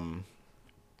 But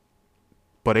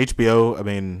HBO, I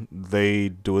mean, they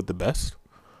do it the best.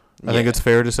 I think it's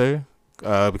fair to say.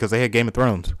 Because they had Game of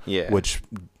Thrones, which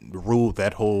ruled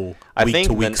that whole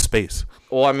week-to-week space.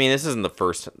 Well, I mean, this isn't the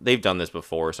first. They've done this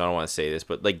before, so I don't want to say this,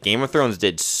 but like Game of Thrones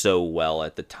did so well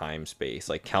at the time space.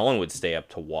 Like Kellen would stay up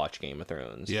to watch Game of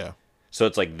Thrones. Yeah. So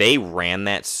it's like they ran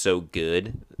that so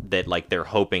good that like they're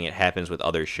hoping it happens with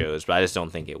other shows, but I just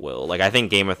don't think it will. Like I think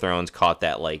Game of Thrones caught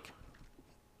that like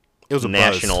it was a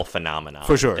national phenomenon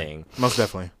for sure thing. Most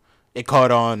definitely. It caught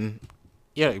on.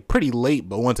 Yeah, pretty late,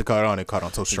 but once it caught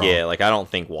on so strong. Yeah, like I don't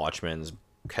think Watchmen's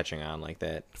catching on like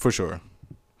that. For sure.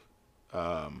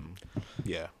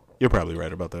 Yeah, you're probably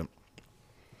right about that.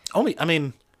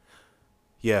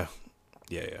 Yeah.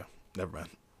 Never mind.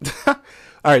 All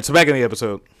right, so back in the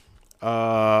episode.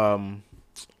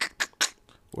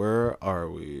 Where are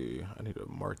we? I need to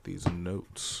mark these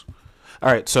notes. All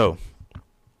right, so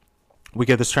we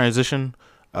get this transition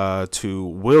to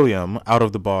William out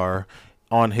of the bar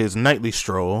on his nightly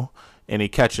stroll, and he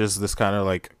catches this kind of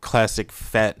like classic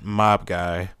fat mob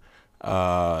guy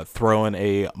throwing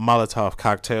a Molotov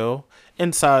cocktail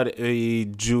inside a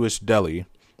Jewish deli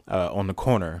on the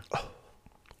corner.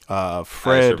 Fred, I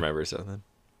just remember something.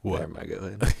 What? Never mind, go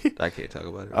ahead. I can't talk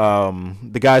about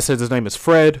it. The guy says his name is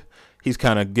Fred. He's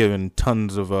kind of giving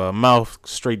tons of mouth,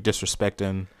 straight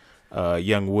disrespecting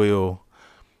young Will.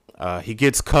 He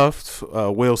gets cuffed.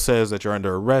 Will says that you're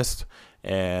under arrest.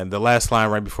 And the last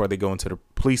line right before they go into the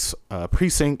police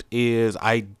precinct is,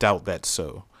 "I doubt that's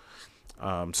so."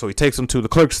 So he takes him to the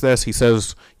clerk's desk. He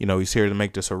says, you know, he's here to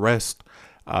make this arrest.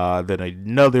 Then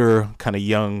another kind of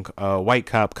young white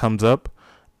cop comes up,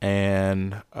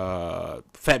 and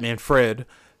Fat Man Fred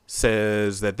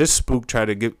says that this spook tried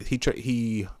to give.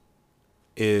 He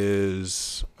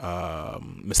is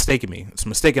mistaking me. It's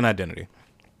mistaken identity.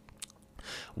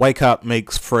 White cop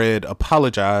makes Fred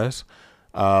apologize.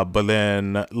 But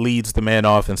then leads the man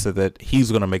off and said that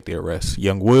he's going to make the arrest.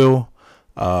 Young Will,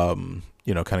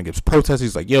 you know, kind of gives protest.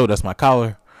 He's like, yo, that's my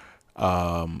collar.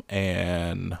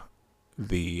 And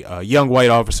the young white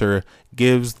officer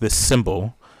gives the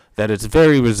symbol that it's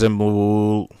very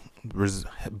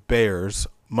bears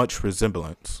much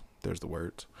resemblance. There's the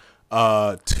words.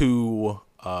 To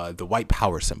the white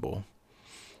power symbol.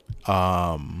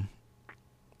 And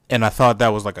I thought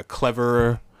that was like a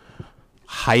clever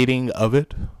hiding of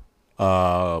it.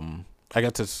 I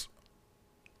guess it's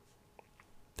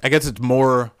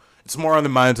more on the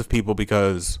minds of people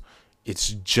because it's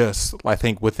just, I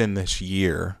think, within this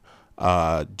year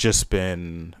just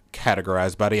been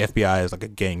categorized by the FBI as like a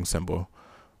gang symbol.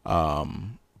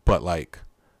 But like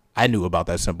I knew about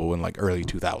that symbol in like early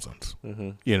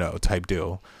 2000s, you know, type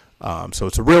deal. So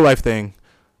it's a real life thing.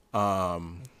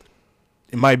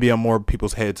 It might be on more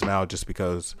people's heads now just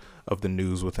because of the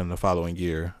news within the following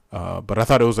year. But I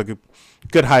thought it was a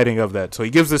good hiding of that. So he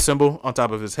gives this symbol on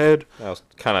top of his head. That was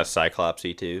kind of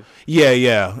Cyclopsy too.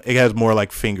 Yeah. It has more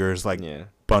like fingers, like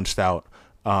bunched out.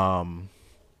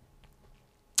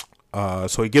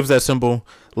 So he gives that symbol,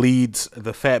 leads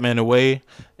the fat man away,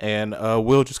 and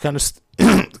Will just kind of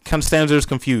stands there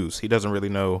confused. He doesn't really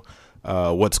know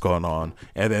what's going on.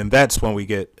 And then that's when we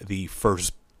get the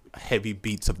first heavy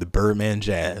beats of the Birdman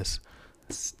jazz.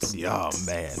 Oh,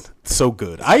 man. So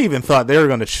good. I even thought they were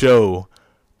going to show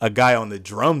a guy on the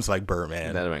drums like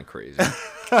Birdman. That would have been crazy.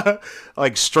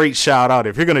 Like, straight shout out.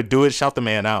 If you're going to do it, shout the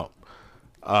man out.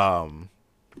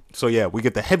 So, yeah, we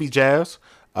get the heavy jazz.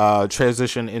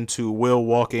 Transition into Will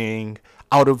walking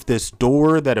out of this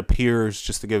door that appears,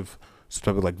 just to give some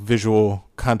type of like visual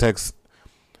context,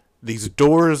 these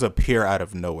doors appear out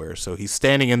of nowhere. So he's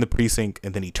standing in the precinct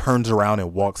and then he turns around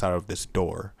and walks out of this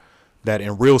door that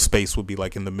in real space would be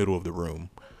like in the middle of the room.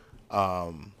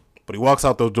 But he walks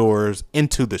out those doors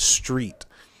into the street.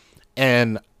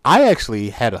 And I actually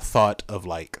had a thought of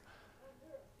like,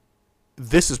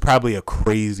 this is probably a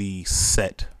crazy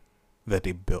set that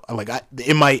they built. Like I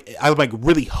was like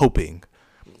really hoping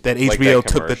that HBO like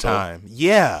took the time.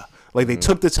 Yeah. Like they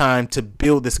took the time to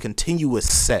build this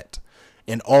continuous set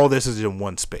and all this is in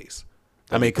one space.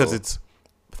 That'd because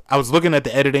I was looking at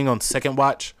the editing on second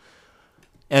watch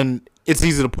and it's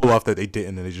easy to pull off that they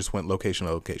didn't and they just went location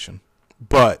to location.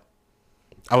 But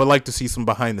I would like to see some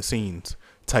behind the scenes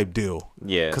type deal.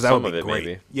 Yeah. Because that would be great.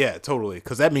 Maybe. Yeah, totally.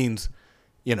 Because that means,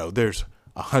 there's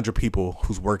 100 people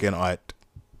who's working at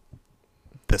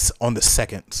this on the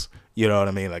seconds. You know what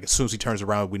I mean? Like as soon as he turns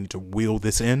around, we need to wheel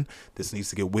this in. This needs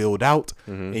to get wheeled out.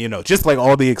 Mm-hmm. And, just like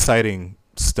all the exciting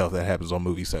stuff that happens on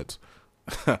movie sets.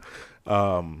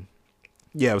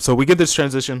 Yeah. So we get this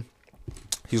transition.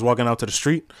 He's walking out to the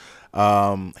street.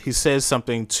 He says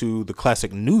something to the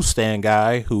classic newsstand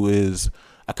guy who is,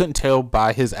 I couldn't tell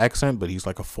by his accent, but he's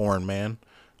like a foreign man.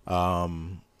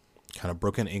 Kind of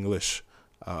broken English,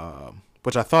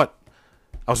 which I thought,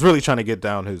 I was really trying to get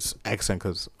down his accent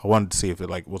because I wanted to see if it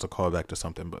like was a callback to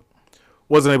something, but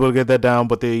wasn't able to get that down.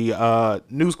 But the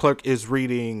news clerk is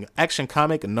reading Action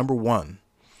Comic #1,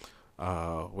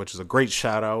 which is a great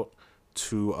shout out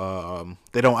to.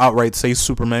 They don't outright say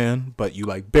Superman, but you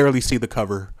like barely see the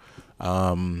cover.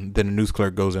 Then the news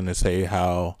clerk goes in and say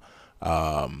how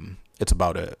it's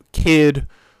about a kid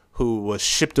who was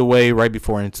shipped away right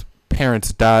before his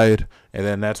parents died, and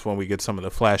then that's when we get some of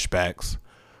the flashbacks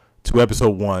to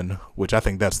episode 1, which I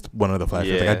think that's one of the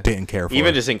flashbacks I didn't care for.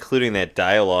 Even just including that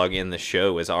dialogue in the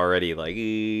show is already like,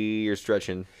 you're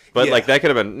stretching. But like that could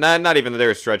have been not even that they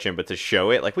were stretching, but to show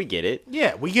it, like we get it.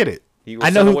 Yeah, we get it. I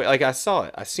know. Like I saw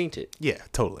it. I seen it. Yeah,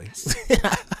 totally.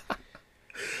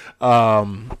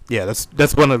 Yeah,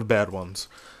 that's one of the bad ones.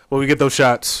 Well, we get those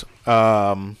shots.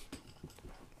 After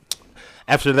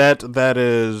that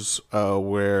is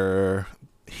where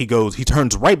he goes. He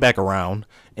turns right back around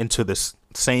into this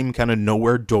same kind of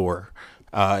nowhere door,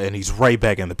 and he's right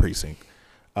back in the precinct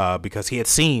because he had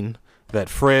seen that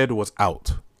Fred was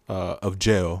out of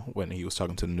jail when he was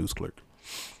talking to the news clerk.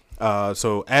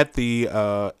 So at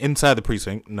the inside the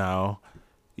precinct now,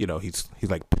 he's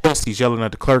like pissed. He's yelling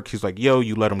at the clerk. He's like, "Yo,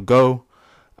 you let him go.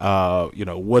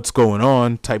 What's going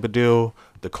on?" type of deal.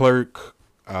 The clerk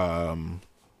kind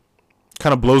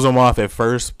of blows him off at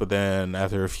first, but then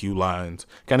after a few lines,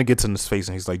 kind of gets in his face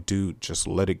and he's like, "Dude, just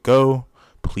let it go.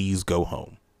 Please go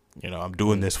home. I'm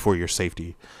doing this for your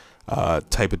safety,"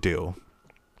 type of deal.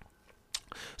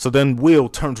 So then Will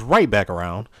turns right back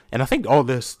around, and I think all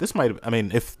this might have,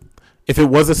 if it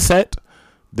was a set,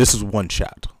 this is one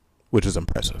shot, which is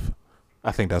impressive.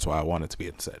 I think that's why I want it to be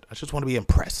in set. I just want to be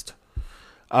impressed.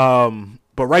 But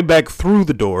right back through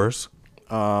the doors,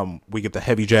 we get the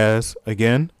heavy jazz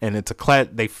again, and it's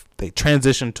they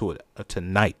transition to a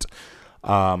tonight.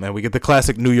 And we get the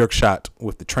classic New York shot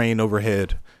with the train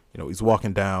overhead. He's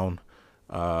walking down.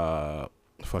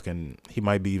 He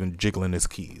might be even jiggling his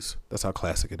keys. That's how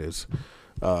classic it is.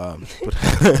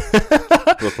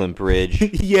 Brooklyn Bridge.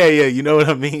 Yeah, you know what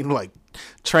I mean? Like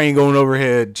train going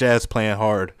overhead, jazz playing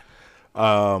hard.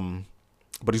 But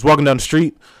he's walking down the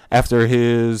street after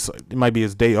it might be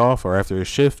his day off or after his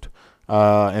shift.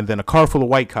 And then a car full of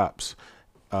white cops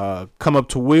come up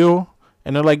to Will,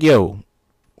 and they're like, "Yo,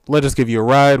 let us give you a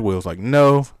ride." Will's like,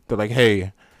 "No." They're like,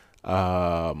 "Hey,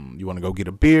 you want to go get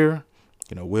a beer?"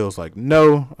 Will's like,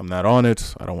 "No, I'm not on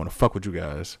it. I don't want to fuck with you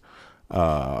guys."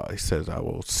 He says, "I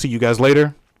will see you guys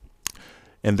later."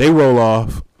 And they roll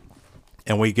off,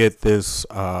 and we get this.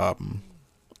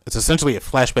 It's essentially a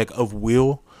flashback of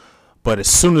Will, but as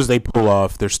soon as they pull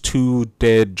off, there's 2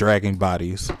 dead dragging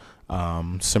bodies,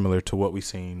 similar to what we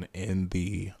seen in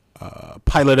the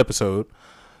pilot episode,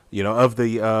 of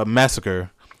the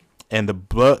massacre. And the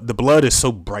blood is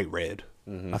so bright red.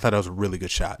 Mm-hmm. I thought that was a really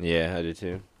good shot. Yeah, I did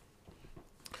too.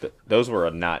 Those were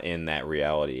not in that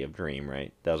reality of Dream,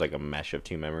 right? That was like a mesh of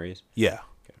two memories. Yeah,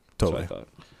 okay. Totally. That's what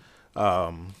I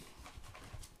thought.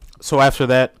 So after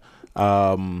that,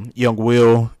 young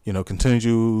Will,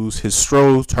 continues his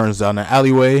stroll, turns down the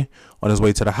alleyway on his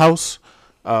way to the house,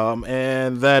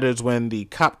 and that is when the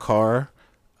cop car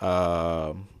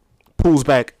pulls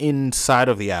back inside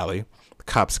of the alley. The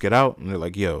cops get out, and they're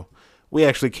like, "Yo, we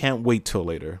actually can't wait till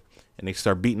later," and they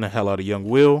start beating the hell out of young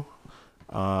Will.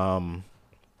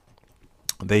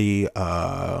 They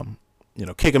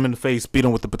kick him in the face, beat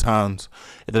him with the batons,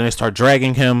 and then they start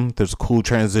dragging him. There's a cool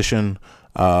transition.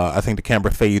 I think the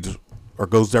camera fades or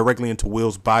goes directly into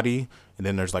Will's body, and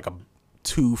then there's like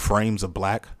 2 frames of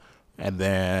black, and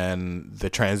then the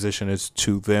transition is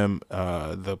to them,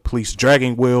 the police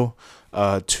dragging Will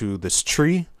to this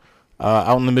tree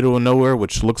out in the middle of nowhere,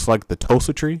 which looks like the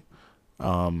Tulsa tree.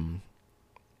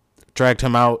 Dragged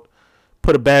him out,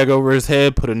 put a bag over his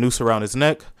head, put a noose around his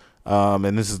neck.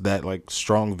 And this is that like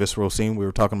strong visceral scene we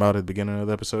were talking about at the beginning of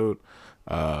the episode.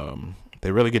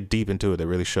 They really get deep into it. They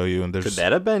really show you. And could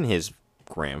that have been his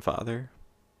grandfather,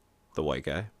 the white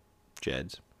guy,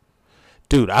 Jed's?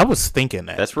 Dude, I was thinking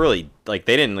that. That's really like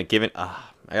they didn't like give it. I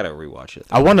gotta rewatch it.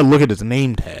 I want to look at his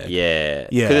name tag. Yeah,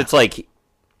 because it's like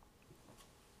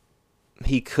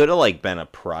he could have like been a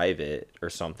private or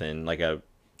something.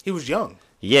 He was young.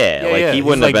 Yeah, he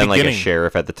wouldn't have been like a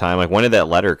sheriff at the time. Like, when did that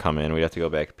letter come in? We'd have to go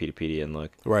back to Pedia and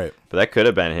look. Right. But that could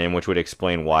have been him, which would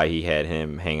explain why he had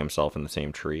him hang himself in the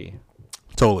same tree.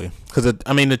 Totally. Because,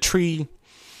 the tree...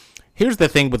 Here's the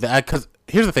thing with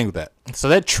that. So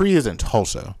that tree is in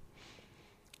Tulsa.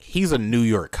 He's a New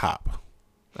York cop.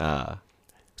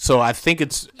 So I think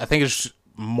it's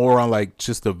more on, like,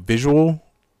 just the visual.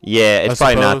 Yeah, it's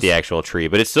probably not the actual tree.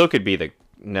 But it still could be the...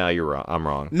 No, you're wrong. I'm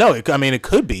wrong. No, it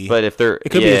could be. But if it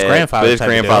could be his grandfather. But his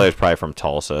grandfather's probably from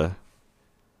Tulsa.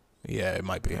 Yeah, it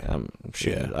might be. I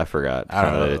forgot. I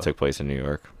don't know that it took place in New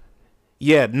York.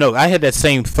 Yeah, no, I had that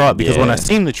same thought because when I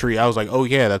seen the tree, I was like, "Oh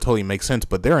yeah, that totally makes sense."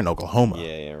 But they're in Oklahoma.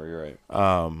 Yeah, you're right.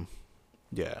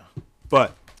 Yeah,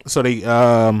 but so they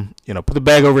put the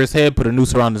bag over his head, put a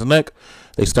noose around his neck.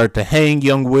 They start to hang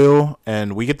young Will,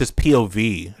 and we get this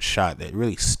POV shot that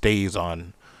really stays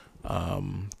on.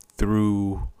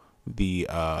 Through the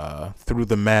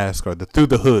mask or through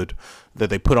the hood that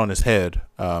they put on his head.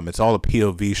 It's all a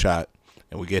POV shot,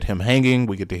 and we get him hanging.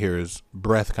 We get to hear his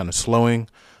breath kind of slowing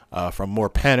from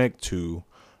more panic to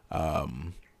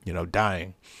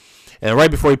dying. And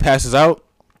right before he passes out,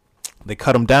 they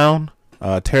cut him down,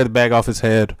 tear the bag off his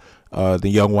head. The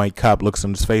young white cop looks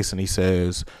in his face and he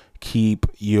says, I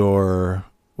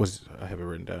have it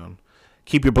written down.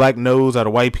 Keep your black nose out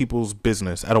of white people's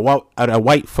business, out of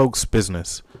white folks'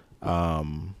 business.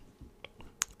 And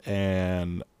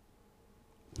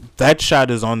that shot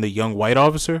is on the young white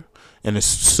officer. And as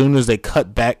soon as they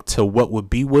cut back to what would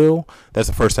be Will, that's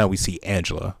the first time we see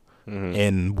Angela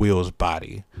in Will's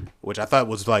body, which I thought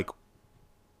was like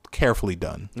carefully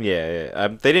done. Yeah.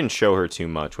 They didn't show her too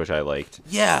much, which I liked.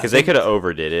 Yeah, because they could have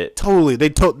overdid it. Totally, they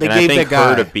gave that guy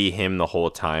her to be him the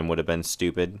whole time would have been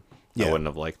stupid. Yeah. I wouldn't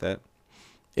have liked that.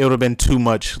 It would have been too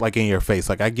much, like, in your face.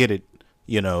 Like, I get it,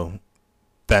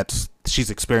 that's she's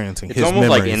experiencing his memories. It's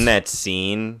almost like in that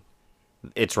scene,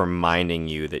 it's reminding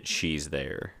you that she's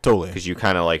there. Totally. Because you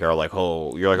kind of, like, are like,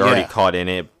 oh, you're, like, already caught in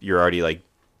it. You're already, like,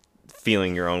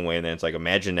 feeling your own way. And then it's like,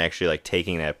 imagine actually, like,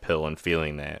 taking that pill and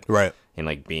feeling that. Right. And,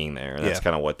 like, being there. And that's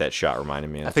kind of what that shot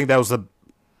reminded me of. I think that was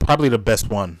probably the best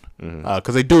one.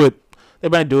 Because they do it. They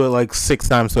might do it, like, 6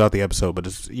 times throughout the episode. But,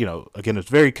 it's again, it's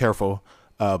very careful.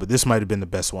 But this might have been the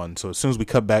best one. So as soon as we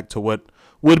cut back to what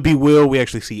would be Will, we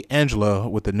actually see Angela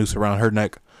with the noose around her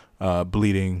neck,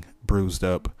 bleeding, bruised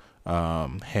up,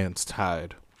 hands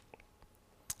tied.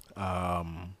 I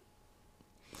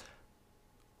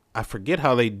forget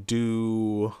how they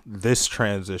do this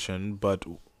transition, but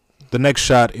the next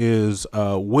shot is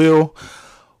Will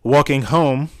walking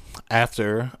home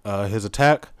after his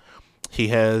attack. He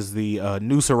has the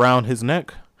noose around his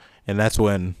neck, and that's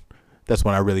when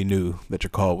I really knew that your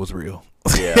call was real.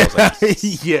 Yeah, I was like,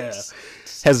 yeah.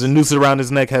 Has the noose around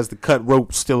his neck, has the cut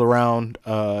rope still around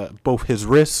both his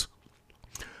wrists.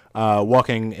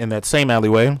 Walking in that same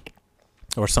alleyway,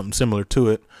 or something similar to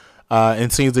it,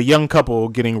 and sees a young couple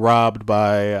getting robbed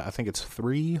by, I think it's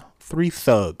three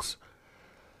thugs.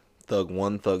 Thug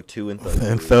 1, Thug 2, and Thug 3.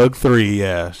 And Thug 3,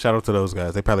 yeah. Shout out to those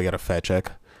guys. They probably got a fat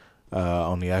check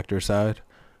on the actor side.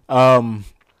 Will...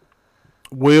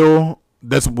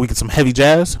 we get some heavy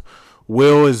jazz.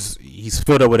 Will he's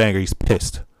filled up with anger. He's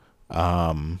pissed.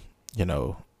 As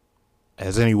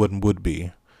anyone would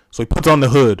be. So he puts on the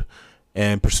hood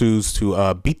and pursues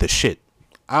to beat the shit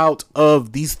out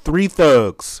of these 3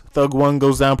 thugs. Thug 1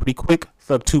 goes down pretty quick.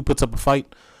 Thug 2 puts up a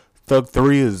fight. Thug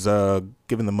 3 is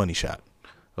giving the money shot,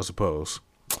 I suppose.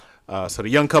 So the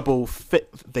young couple,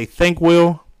 they thank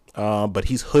Will, but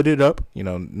he's hooded up.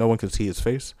 No one can see his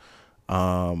face.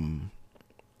 And,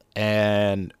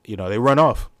 they run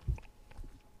off.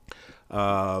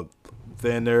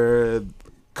 Then they're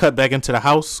cut back into the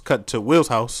house, cut to Will's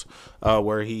house,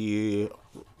 where he,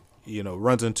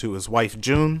 runs into his wife,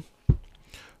 June.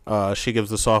 She gives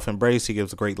the soft embrace. He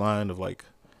gives a great line of like,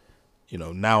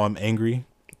 now I'm angry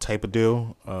type of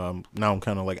deal. Now I'm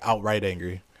kind of like outright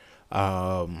angry.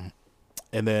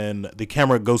 And then the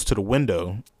camera goes to the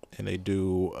window and they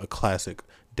do a classic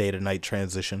day to night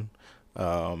transition.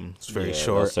 It's very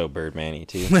short. Also Birdman-y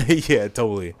too. Yeah,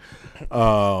 totally.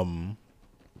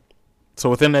 So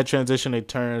within that transition, it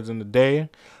turns into day.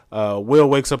 Will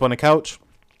wakes up on the couch.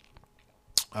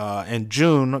 And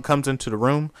June comes into the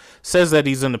room, says that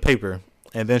he's in the paper.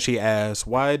 And then she asks,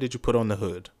 why did you put on the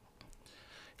hood?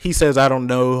 He says, I don't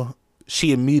know.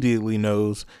 She immediately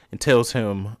knows and tells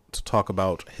him to talk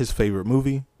about his favorite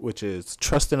movie, which is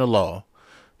Trust in the Law,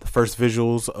 the first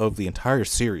visuals of the entire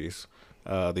series,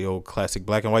 the old classic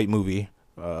black and white movie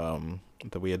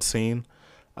that we had seen.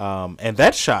 And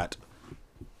that shot,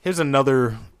 here's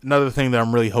another thing that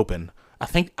I'm really hoping.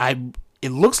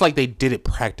 It looks like they did it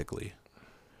practically.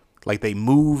 Like they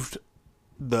moved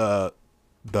the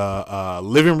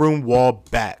living room wall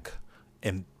back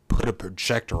and put a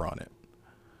projector on it.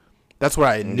 That's what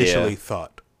I initially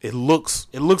thought. It looks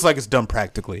like it's done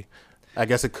practically. I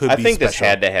guess it could be. I think special. This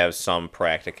had to have some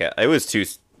practical. It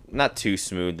was not too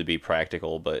smooth to be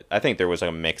practical, but I think there was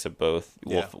a mix of both.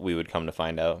 Yeah. We would come to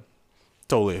find out.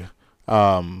 Totally.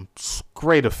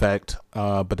 Great effect.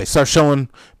 But they start showing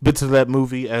bits of that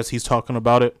movie as he's talking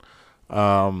about it.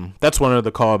 That's one of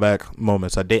the callback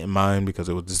moments I didn't mind because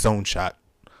it was the zone shot.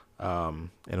 And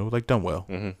it was like done well,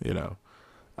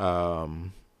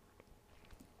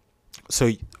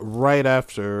 So right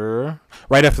after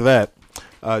that,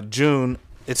 June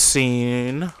is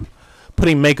seen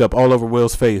putting makeup all over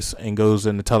Will's face and goes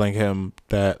into telling him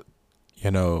that,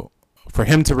 for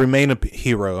him to remain a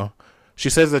hero, she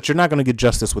says that you're not going to get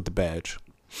justice with the badge.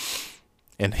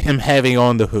 And him having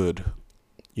on the hood,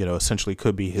 essentially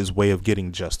could be his way of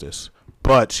getting justice.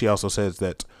 But she also says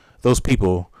that those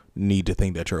people need to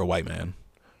think that you're a white man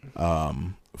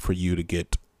for you to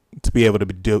be able to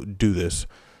do this.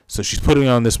 So she's putting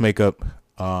on this makeup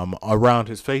around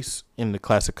his face in the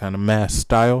classic kind of mask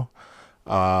style.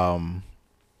 I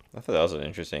thought that was an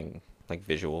interesting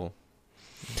visual,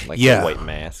 the white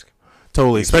mask.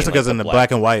 Totally, especially because in the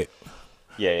black and white.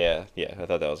 Yeah. I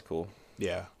thought that was cool.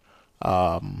 Yeah.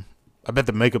 I bet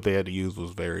the makeup they had to use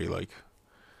was very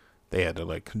they had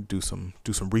to do some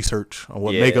research on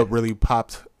what makeup really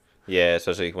popped. Yeah,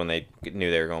 especially when they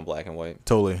knew they were going black and white.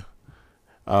 Totally.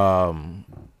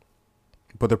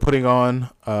 But they're putting on,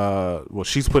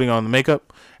 she's putting on the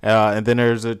makeup, and then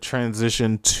there's a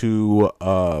transition to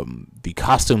the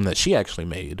costume that she actually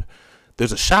made.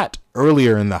 There's a shot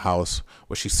earlier in the house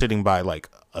where she's sitting by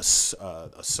a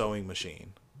sewing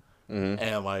machine,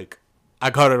 and I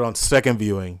caught it on second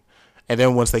viewing, and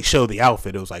then once they showed the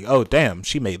outfit, it was like, oh damn,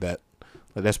 she made that.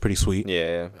 That's pretty sweet.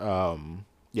 Yeah.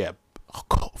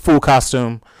 Full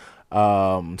costume,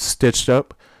 stitched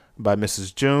up by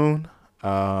Mrs. June.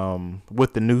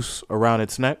 With the noose around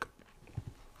its neck.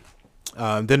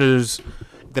 Then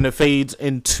it fades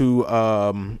into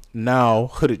now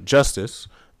Hooded Justice,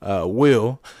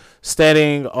 Will,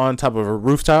 standing on top of a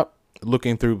rooftop,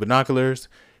 looking through binoculars.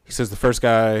 He says the first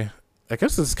guy, I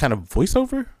guess this is kind of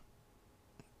voiceover.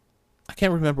 I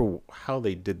can't remember how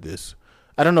they did this.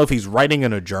 I don't know if he's writing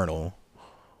in a journal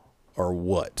or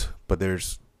what, but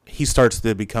he starts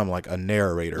to become a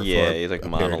narrator. Yeah, he's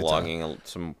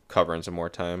monologuing, covering some more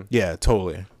time. Yeah,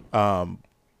 totally.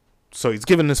 So he's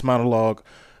given this monologue.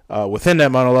 Within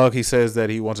that monologue, he says that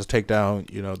he wants to take down,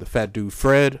 the fat dude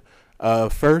Fred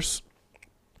first.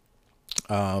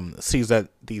 Sees that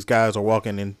these guys are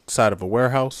walking inside of a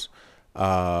warehouse. 3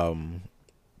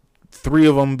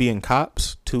 of them being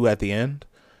cops, 2 at the end.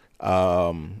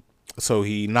 So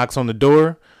he knocks on the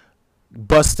door,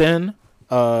 busts in.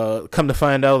 Come to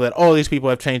find out that all these people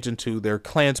have changed into their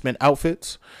Klansman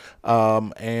outfits,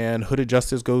 and Hooded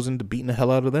Justice goes into beating the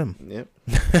hell out of them. Yep.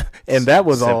 And that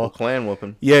was simple all Klan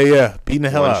whooping. Yeah, beating the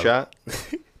hell out. One shot.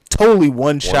 Totally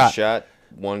one shot.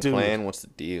 One Dude, Klan. What's the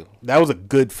deal? That was a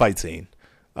good fight scene,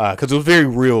 because it was very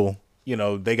real.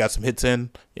 They got some hits in,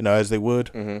 as they would.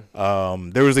 Mm-hmm.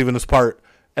 There was even this part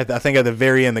I think at the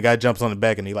very end, the guy jumps on the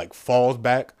back and he falls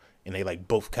back. And they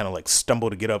both kind of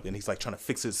stumble to get up, and he's trying to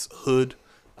fix his hood.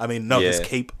 I mean, no, his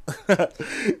cape.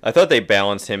 I thought they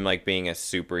balanced him like being a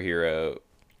superhero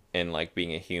and like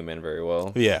being a human very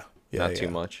well. Yeah. Not too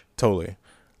much. Totally.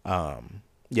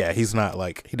 Yeah, he's not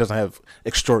like, he doesn't have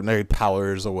extraordinary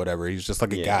powers or whatever. He's just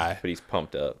like a guy. But he's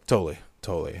pumped up. Totally.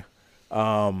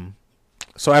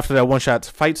 So after that one-shot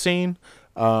fight scene,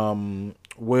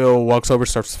 Will walks over,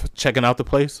 starts checking out the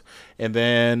place, and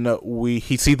then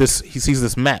he sees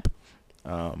this map.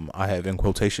 I have in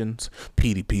quotations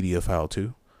Pedia File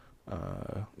 2.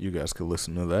 You guys could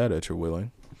listen to that at your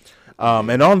willing.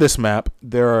 And on this map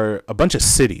there are a bunch of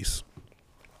cities.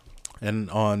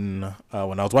 And on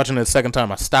when I was watching it the second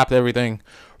time, I stopped everything,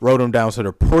 wrote them down. So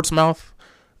they're Portsmouth,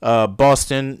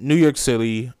 Boston, New York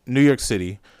City,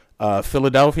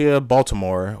 Philadelphia,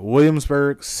 Baltimore,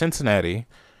 Williamsburg, Cincinnati,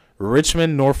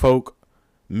 Richmond, Norfolk,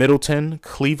 Middleton,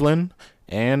 Cleveland,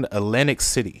 and Atlantic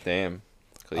City. Damn.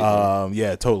 Cleveland.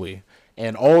 Yeah, totally.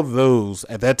 And all those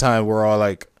at that time were all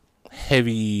like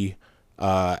heavy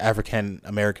African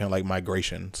American like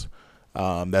migrations.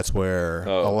 That's where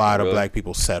a lot of black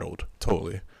people settled.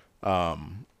 Totally.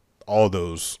 All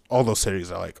those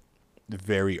cities are like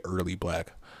very early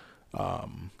black.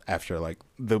 After like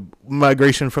the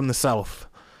migration from the South.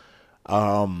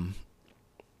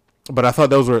 But I thought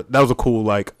that was a cool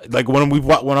like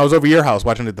when I was over your house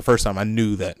watching it the first time, I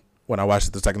knew that when I watched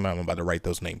it the second time I'm about to write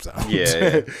those names down.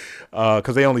 Yeah.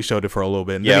 Because they only showed it for a little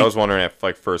bit. And I was wondering if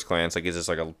like first glance like is this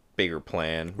like a bigger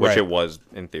plan, which it was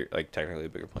in theory, like technically a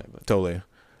bigger plan, but totally.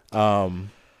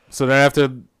 So then after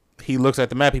he looks at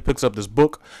the map, he picks up this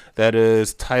book that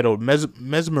is titled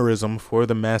Mesmerism for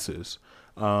the Masses.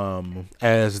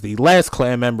 As the last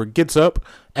clan member gets up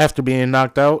after being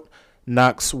knocked out,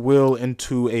 knocks Will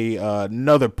into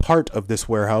another part of this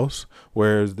warehouse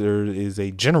where there is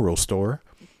a general store.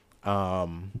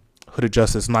 Hooded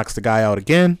Justice knocks the guy out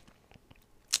again.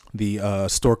 The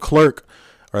store clerk,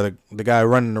 or the guy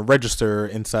running the register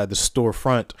inside the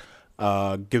storefront,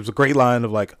 gives a great line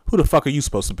of like, "Who the fuck are you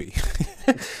supposed to be?"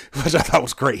 Which I thought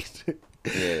was great.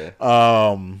 Yeah.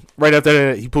 Right after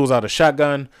that, he pulls out a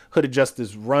shotgun. Hooded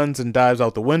Justice runs and dives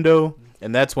out the window,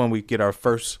 and that's when we get our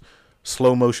first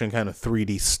slow motion kind of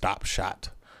 3D stop shot,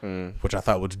 which I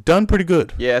thought was done pretty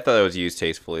good. Yeah, I thought it was used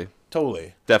tastefully.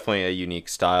 Totally. Definitely a unique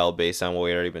style based on what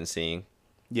we've already been seeing.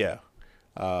 Yeah.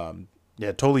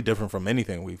 Yeah, totally different from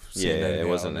anything we've seen. Yeah, it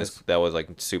wasn't that was like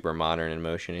super modern and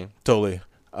motiony. Totally.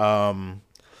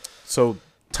 So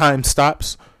time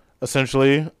stops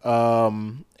essentially,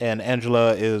 and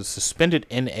Angela is suspended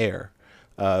in air,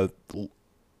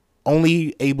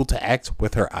 only able to act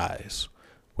with her eyes,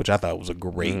 which I thought was a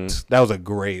great. That was a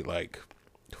great like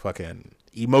fucking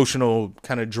emotional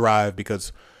kind of drive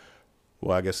because,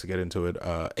 well, I guess to get into it,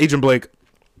 Agent Blake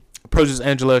approaches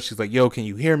Angela. She's like, "Yo, can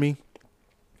you hear me?"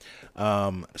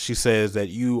 She says that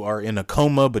you are in a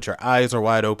coma, but your eyes are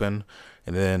wide open.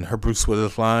 And then her Bruce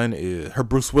Willis line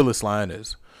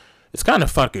is, "It's kind of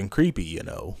fucking creepy, you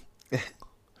know."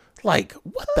 Like,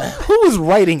 what the? Who is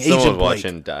writing Agent Blake? Someone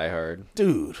watching Die Hard,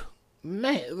 dude.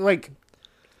 Man, like,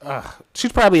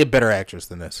 she's probably a better actress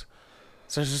than this.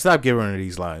 So just stop giving her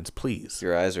these lines, please.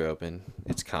 Your eyes are open.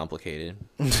 It's complicated.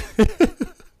 That's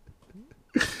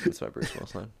my Bruce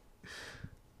Willis line,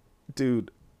 dude.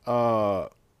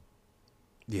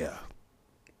 Yeah.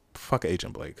 Fuck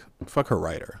Agent Blake. Fuck her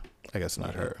writer. I guess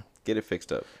not her. Get it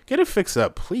fixed up. Get it fixed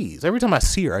up, please. Every time I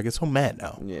see her, I get so mad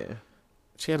now. Yeah.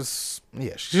 She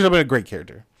should have been a great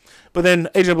character. But then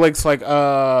Agent Blake's like,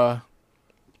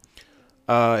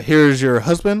 here's your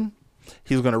husband.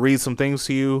 He's going to read some things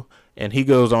to you. And he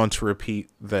goes on to repeat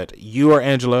that you are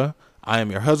Angela. I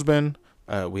am your husband.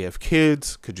 We have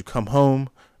kids. Could you come home?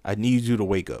 I need you to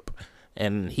wake up.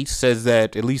 And he says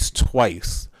that at least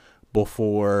twice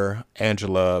before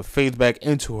Angela fades back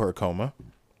into her coma,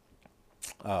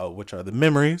 which are the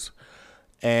memories.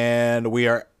 And we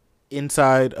are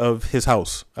inside of his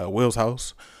house, Will's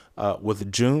house, with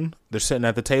June. They're sitting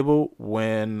at the table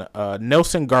when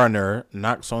Nelson Garner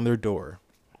knocks on their door.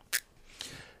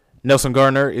 Nelson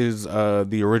Garner is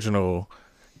the original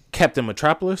Captain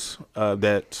Metropolis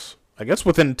that I guess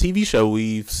within the TV show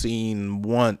we've seen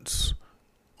once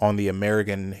on the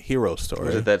American Hero story.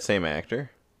 Was it that same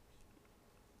actor?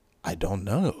 I don't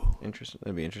know. Interesting.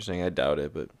 That'd be interesting. I doubt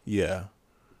it, but yeah,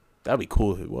 that'd be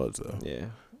cool if it was though. Yeah.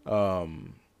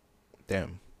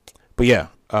 Damn. But yeah,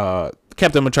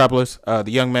 Captain Metropolis, the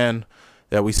young man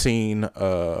that we seen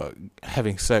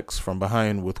having sex from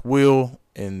behind with Will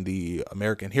in the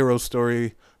American Hero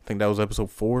story. I think that was episode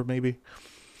 4, maybe.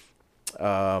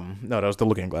 No, that was the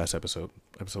Looking Glass episode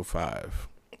 5.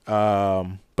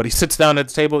 But he sits down at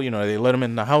the table. You know, they let him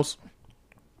in the house.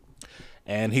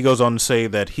 And he goes on to say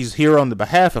that he's here on the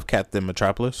behalf of Captain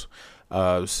Metropolis.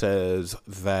 Says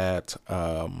that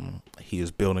he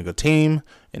is building a team,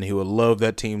 and he would love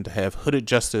that team to have Hooded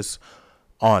Justice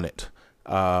on it.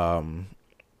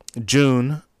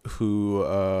 June, who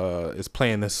is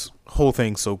playing this whole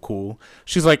thing so cool,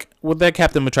 she's like, well, that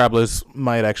Captain Metropolis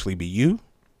might actually be you.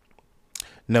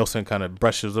 Nelson kind of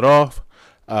brushes it off.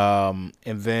 And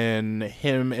then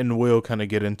him and Will kind of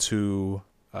get into,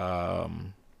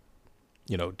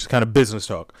 just kind of business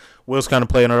talk. Will's kind of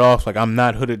playing it off like, I'm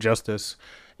not Hooded Justice.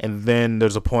 And then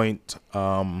there's a point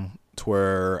to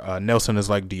where Nelson is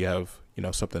like, do you have,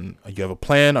 something, you have a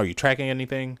plan? Are you tracking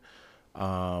anything?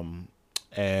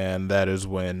 And that is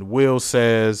when Will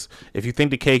says, if you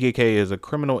think the KKK is a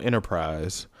criminal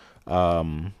enterprise,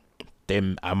 then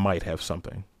I might have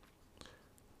something.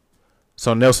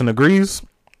 So Nelson agrees.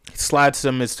 He slides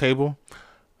him his table.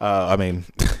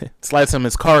 Slides him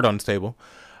his card on the table.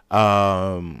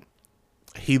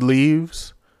 He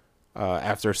leaves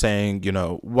after saying,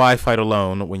 why fight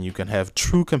alone when you can have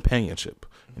true companionship?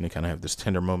 And they kind of have this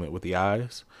tender moment with the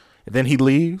eyes. And then he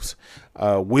leaves.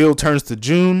 Will turns to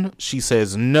June. She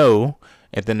says no.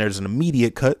 And then there's an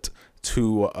immediate cut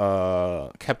to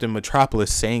Captain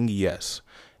Metropolis saying yes,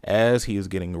 as he is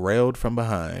getting railed from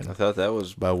behind. I thought that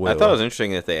was by Will. I thought it was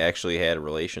interesting that they actually had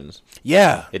relations.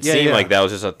 Yeah. It seemed like that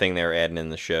was just a thing they were adding in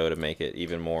the show to make it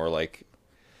even more like...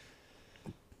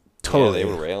 Totally. Yeah,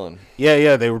 they were railing.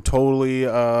 Yeah, they were totally...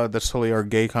 that's totally our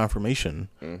gay confirmation.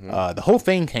 Mm-hmm. The whole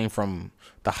thing came from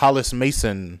the Hollis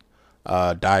Mason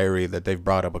diary that they've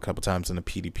brought up a couple times in the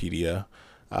PDpedia.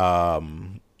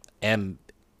 And,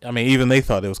 even they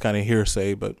thought it was kind of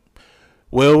hearsay, but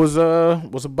Will was a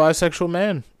bisexual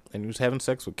man. And he was having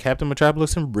sex with Captain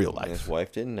Metropolis in real life. And his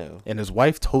wife didn't know. And his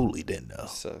wife totally didn't know.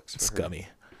 Sucks. Scummy.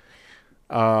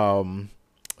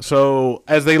 So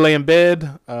as they lay in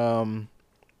bed,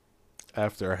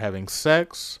 after having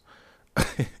sex,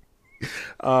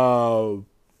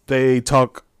 they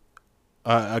talk.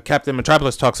 Captain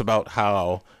Metropolis talks about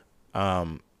how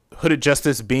Hooded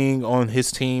Justice being on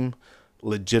his team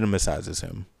legitimizes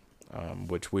him,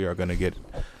 which we are going to get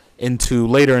into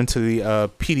later into the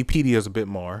PDpedias a bit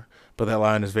more, but that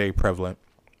line is very prevalent.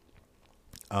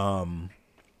 And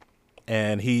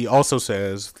he also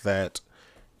says that,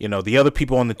 the other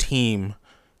people on the team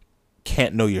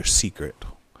can't know your secret.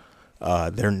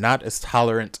 They're not as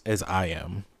tolerant as I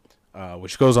am,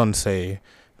 which goes on to say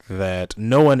that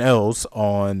no one else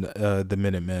on the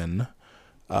Minutemen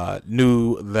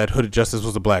knew that Hooded Justice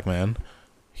was a black man.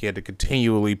 He had to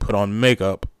continually put on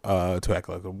makeup to act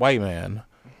like a white man.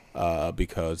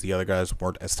 Because the other guys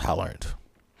weren't as tolerant,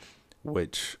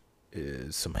 which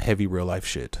is some heavy real life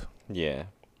shit. Yeah,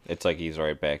 it's like he's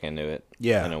right back into it.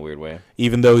 Yeah, in a weird way.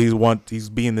 Even though he's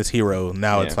being this hero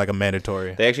now, it's like a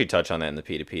mandatory. They actually touch on that in the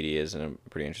PDpedias in a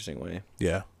pretty interesting way.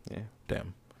 Yeah.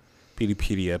 Damn.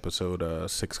 PDpedia episode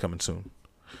 6 coming soon.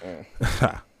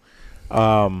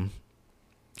 So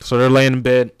they're laying in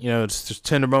bed. It's just a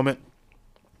tender moment.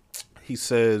 He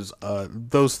says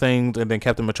those things, and then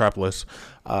Captain Metropolis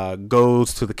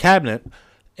goes to the cabinet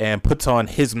and puts on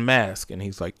his mask, and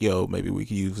he's like, yo, maybe we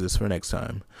could use this for next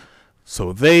time.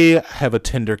 So they have a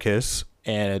tender kiss,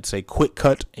 and it's a quick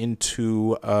cut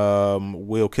into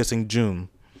Will kissing June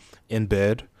in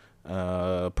bed,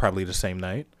 probably the same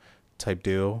night type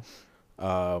deal.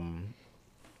 And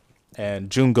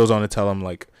June goes on to tell him,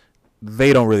 like,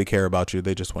 they don't really care about you.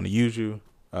 They just want to use you.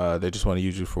 They just want to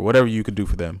use you for whatever you could do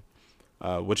for them.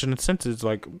 Which in a sense is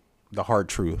like the hard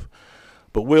truth.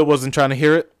 But Will wasn't trying to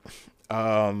hear it.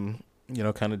 Kind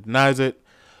of denies it.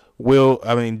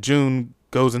 June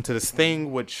goes into this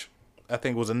thing, which I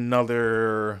think was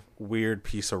another weird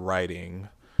piece of writing,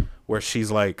 where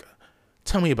she's like,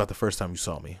 tell me about the first time you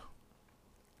saw me.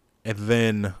 And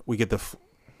then we get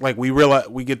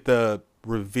we get the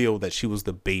reveal that she was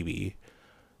the baby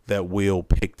that Will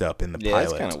picked up in the pilot.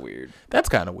 That's kind of weird. That's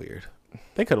kind of weird.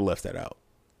 They could have left that out.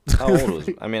 How old was?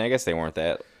 I guess they weren't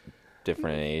that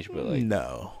different in age, but like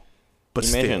no. But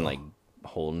can you imagine still, like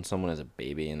holding someone as a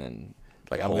baby and then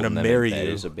like I'm gonna marry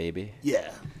you as a baby.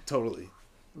 Yeah, totally.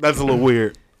 That's a little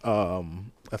weird. I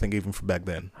think even for back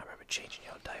then. I remember changing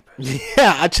your diapers.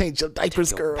 Yeah, I changed your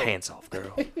diapers, Take girl. Your pants off,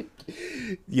 girl.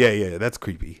 Yeah, that's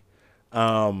creepy.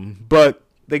 But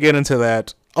they get into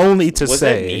that only to was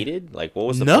say that needed? Like, what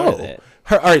was the point of that?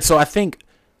 All right, so I think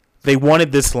they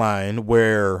wanted this line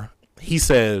where he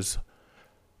says,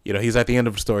 he's at the end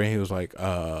of the story, and he was like,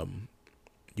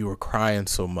 you were crying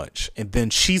so much. And then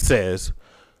she says,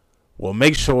 well,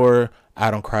 make sure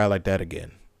I don't cry like that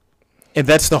again. And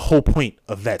that's the whole point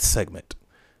of that segment,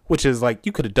 which is like,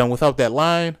 you could have done without that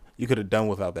line. You could have done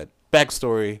without that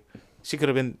backstory. She could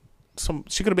have been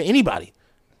anybody.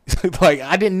 Like,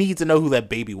 I didn't need to know who that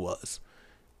baby was.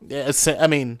 Yeah, I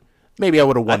mean, maybe I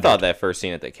would have wondered. I thought that first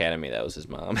scene at the academy, that was his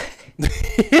mom.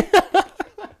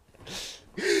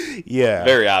 Yeah.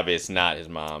 Very obvious not his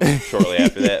mom shortly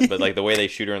after that, but like the way they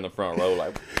shoot her in the front row,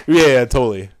 like. Yeah,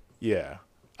 totally. Yeah.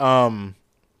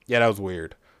 Yeah, that was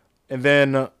weird. And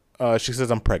then she says,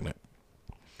 I'm pregnant.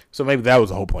 So maybe that was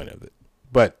the whole point of it.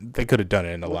 But they could have done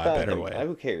it in a lot better way.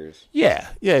 Who cares? Yeah,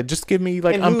 just give me,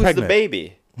 like, and I'm who's pregnant. The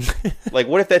baby? Like,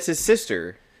 what if that's his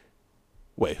sister?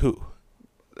 Wait, who?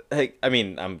 Like, I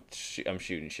mean, I'm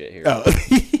shooting shit here. Oh.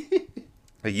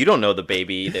 Like, you don't know the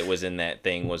baby that was in that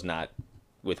thing was not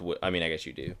with. I mean, I guess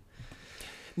you do.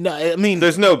 No, I mean,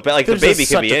 there's no like the baby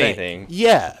could be anything.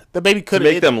 Yeah, the baby could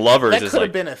make them lovers. That could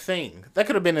have been a thing. That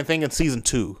could have been a thing in season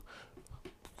 2,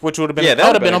 which would have been. Yeah, that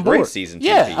would have been on board. Season 2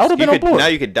 yeah, I would have been on board. Now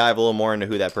you could dive a little more into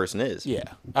who that person is. Yeah,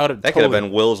 I would have. That could have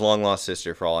been Will's long lost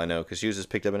sister for all I know, because she was just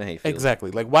picked up in a hayfield.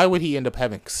 Exactly. Like, why would he end up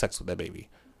having sex with that baby,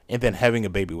 and then having a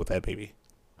baby with that baby?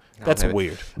 That's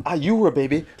weird. You were a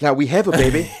baby. Now we have a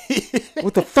baby.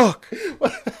 What the fuck?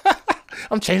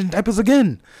 I'm changing diapers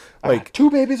again. Like, I got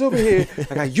 2 babies over here.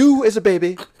 I got you as a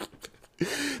baby.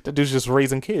 That dude's just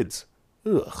raising kids.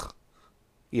 Ugh.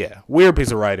 Yeah, weird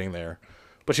piece of writing there.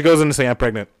 But she goes in to say, I'm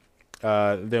pregnant.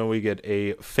 Then we get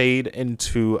a fade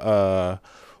into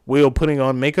Will putting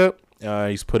on makeup.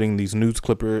 He's putting these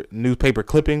newspaper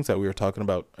clippings that we were talking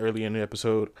about earlier in the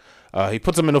episode. He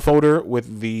puts them in a folder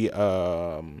with the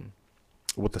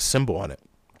symbol on it.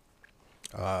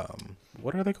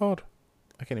 What are they called?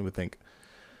 I can't even think.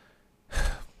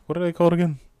 What are they called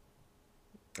again?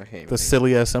 I can't even the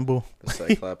silly ass symbol. The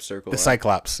Cyclops circle. The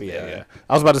Cyclops. Yeah.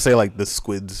 I was about to say like the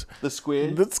squids. The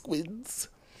squids.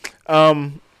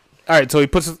 All right, so he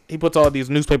puts all these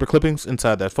newspaper clippings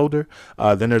inside that folder.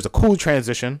 Then there's a cool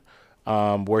transition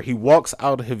where he walks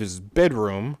out of his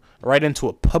bedroom right into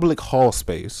a public hall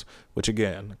space, which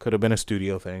again could have been a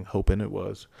studio thing, hoping it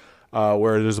was.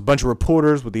 Where there's a bunch of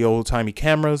reporters with the old-timey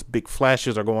cameras, big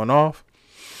flashes are going off.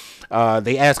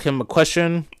 They ask him a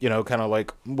question, kind of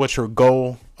like, what's your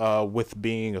goal with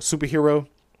being a superhero?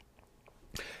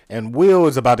 And Will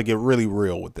is about to get really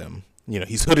real with them.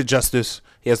 He's hooded justice.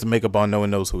 He has the makeup on. No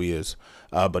one knows who he is.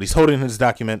 But he's holding his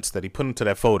documents that he put into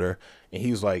that folder. And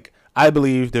he's like, I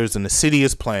believe there's an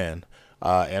insidious plan.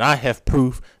 And I have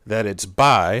proof that it's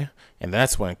by. And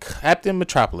that's when Captain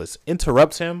Metropolis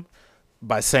interrupts him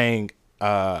by saying,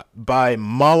 by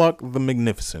Moloch the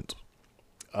Magnificent.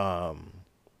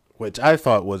 Which I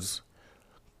thought was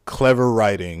clever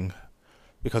writing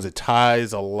because it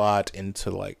ties a lot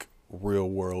into like real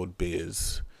world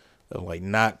biz of like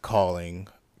not calling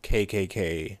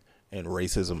KKK and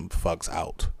racism fucks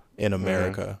out in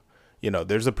America. Mm-hmm.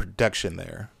 There's a protection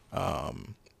there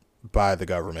by the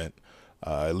government.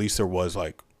 At least there was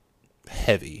like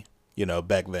heavy,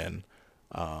 back then.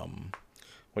 What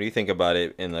do you think about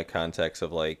it in the context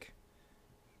of like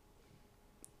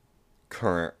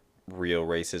current real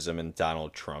racism and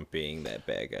Donald Trump being that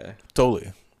bad guy?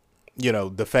 Totally.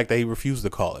 The fact that he refused to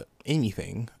call it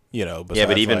anything, yeah,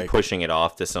 but even like, pushing it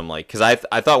off to some like, because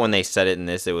I thought when they said it in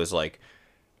this, it was like,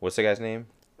 what's the guy's name?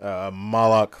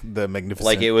 Moloch the Magnificent.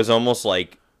 Like it was almost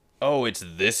like, oh, it's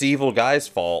this evil guy's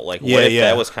fault. Like, what if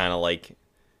that was kind of like,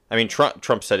 I mean,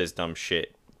 Trump said his dumb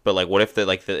shit, but like, what if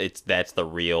that's the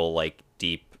real like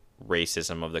deep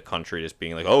racism of the country, just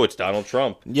being like, oh, it's Donald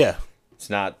Trump. Yeah. It's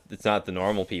not the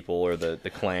normal people or the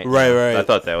Klan. Right. I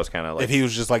thought that was kind of like, if he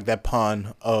was just like that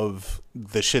pawn of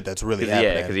the shit that's really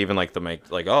happening. Yeah, because even like it's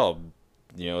like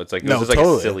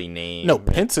a silly name. No,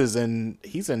 Pence he's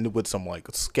in with some like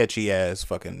sketchy ass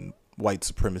fucking white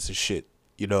supremacist shit.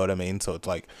 You know what I mean? So it's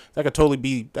like that could totally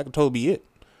be it.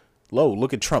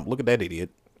 Look at Trump. Look at that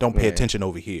idiot. Don't pay attention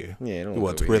over here. Yeah,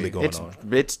 what's really going on?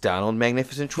 It's Donald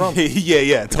Magnificent Trump.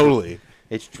 yeah, totally.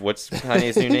 What's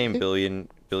Kanye's new name?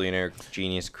 Billionaire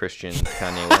genius Christian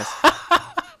Kanye West.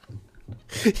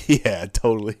 Yeah,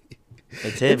 totally.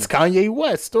 It's him. It's Kanye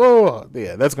West. Oh,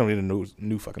 yeah, that's gonna be the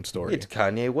new fucking story. It's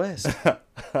Kanye West.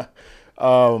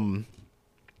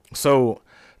 So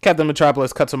Captain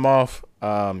Metropolis cuts him off.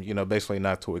 Basically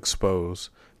not to expose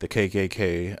the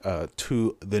KKK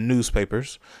to the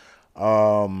newspapers.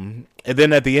 And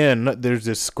then at the end, there's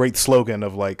this great slogan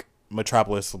of like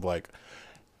Metropolis of like,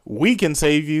 we can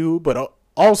save you, but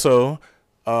also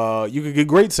you could get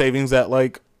great savings at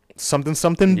like something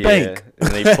bank.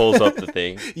 And he pulls up the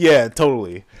thing. Yeah,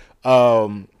 totally.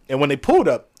 And when they pulled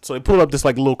up this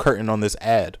like little curtain on this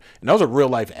ad, and that was a real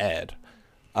life ad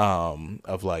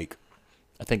of like,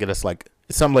 I think it's like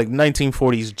some like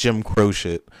 1940s Jim Crow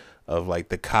shit of like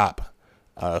the cop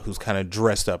who's kind of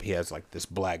dressed up. He has like this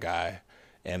black guy,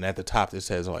 and at the top it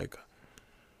says like,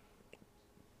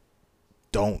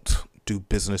 "Don't do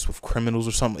business with criminals"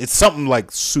 or something. It's something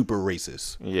like super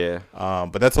racist. Yeah.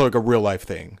 But that's like a real life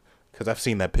thing because I've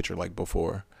seen that picture like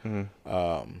before.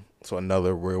 So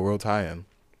another real world tie-in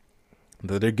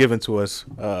that they're giving to us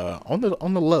on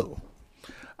the low.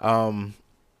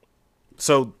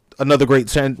 So another great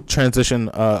transition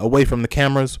away from the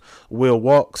cameras. Will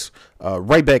walks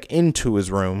right back into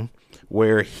his room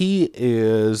where he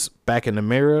is back in the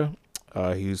mirror.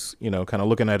 He's, kind of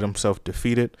looking at himself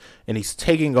defeated, and he's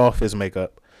taking off his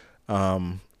makeup.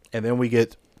 And then we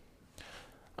get,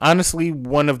 honestly,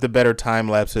 one of the better time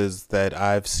lapses that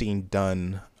I've seen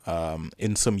done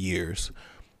in some years.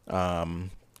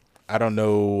 I don't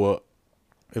know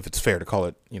if it's fair to call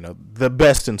it, the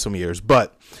best in some years,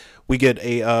 but we get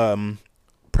a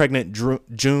pregnant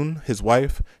June, his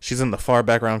wife. She's in the far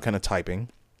background kind of typing.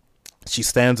 She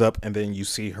stands up, and then you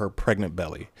see her pregnant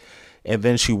belly. And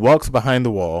then she walks behind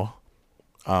the wall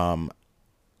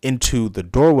into the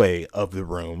doorway of the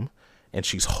room, and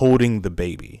she's holding the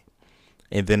baby.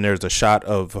 And then there's a shot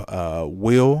of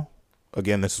Will.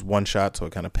 Again, this is one shot, so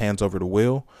it kind of pans over to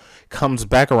Will. Comes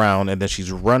back around, and then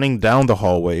she's running down the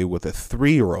hallway with a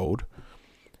 3-year-old.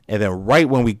 And then right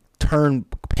when we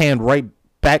pan right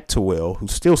back to Will,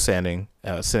 who's still sitting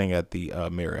at the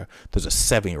mirror, there's a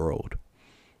 7-year-old.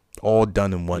 All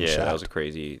done in one shot. Yeah, that was a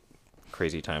crazy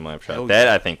time-lapse shot. That,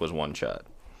 I think, was one shot.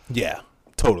 Yeah,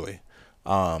 totally.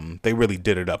 They really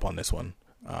did it up on this one.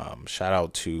 Shout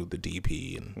out to the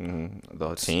DP and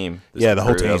the team. The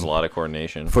whole team. That was a lot of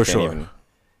coordination. For Can't sure. even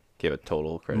give a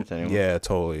total credit to anyone. Yeah,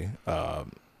 totally.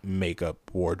 Makeup,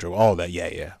 wardrobe, all that.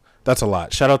 Yeah. That's a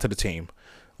lot. Shout out to the team.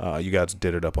 You guys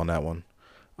did it up on that one.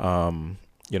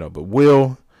 But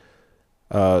Will,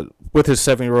 with his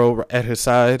 7-year-old at his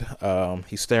side,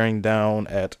 he's staring down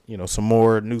at, some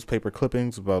more newspaper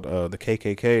clippings about the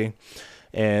KKK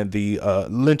and the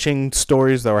lynching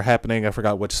stories that were happening. I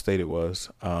forgot which state it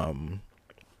was.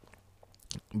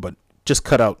 But just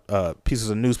cut out pieces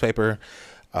of newspaper,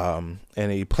 and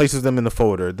he places them in the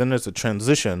folder. Then there's a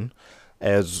transition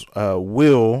as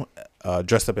Will,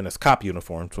 dressed up in his cop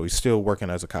uniform, so he's still working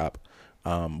as a cop,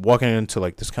 walking into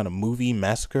like this kind of movie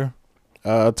massacre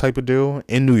type of deal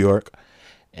in New York.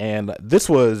 And there's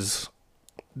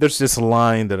this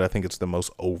line that I think it's the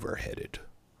most overheaded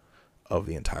of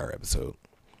the entire episode.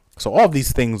 So all of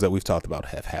these things that we've talked about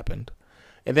have happened.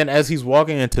 And then as he's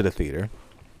walking into the theater,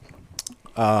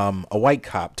 a white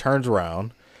cop turns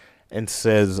around and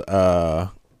says,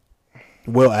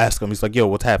 Will asks him, he's like, "Yo,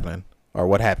 what's happening?" Or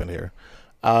 "What happened here?"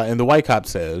 And the white cop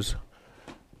says,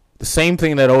 "The same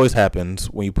thing that always happens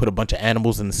when you put a bunch of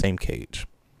animals in the same cage."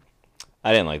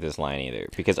 I didn't like this line either,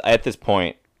 because at this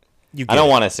point, I don't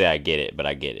want to say I get it, but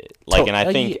I get it. And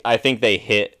I think they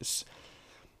hit.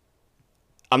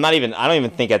 I don't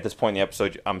even think at this point in the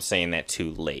episode I'm saying that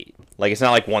too late. Like, it's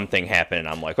not like one thing happened and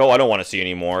I'm like, oh, I don't want to see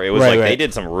anymore. It was they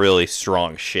did some really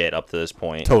strong shit up to this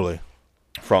point. Totally.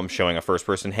 From showing a first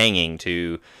person hanging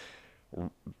to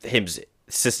him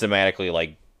systematically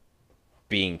like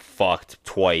being fucked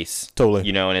twice. Totally.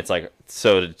 And it's like,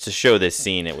 so to show this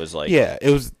scene, it was like, yeah,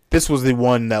 this was the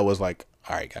one that was like,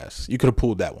 all right, guys, you could have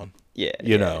pulled that one. Yeah.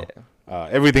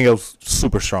 Everything else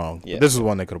super strong. Yeah. This is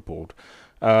one they could have pulled.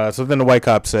 So then the white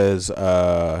cop says,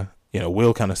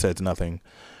 Will kind of says nothing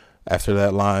after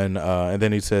that line. And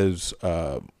then he says,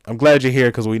 "I'm glad you're here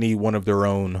because we need one of their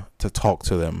own to talk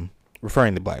to them,"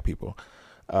 referring to black people.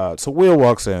 So Will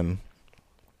walks in,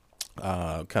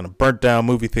 kind of burnt down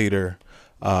movie theater.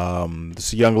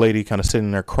 This young lady kind of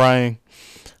sitting there crying.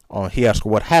 He asks her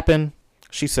what happened.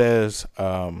 She says,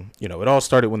 it all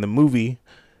started when the movie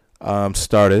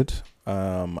started.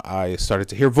 I started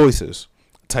to hear voices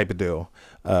type of deal.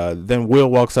 Then Will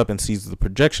walks up and sees the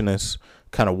projectionist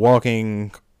kind of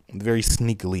walking very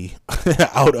sneakily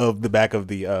out of the back of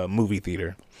the movie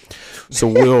theater. So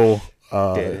Will,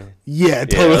 totally. Yeah,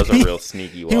 that was a real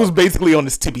sneaky walk. He was basically on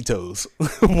his tippy toes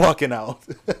walking out.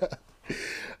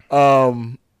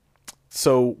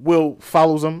 So Will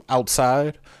follows him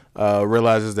outside,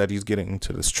 realizes that he's getting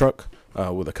into this truck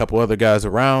with a couple other guys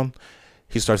around.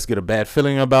 He starts to get a bad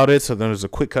feeling about it. So then there's a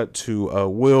quick cut to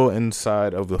Will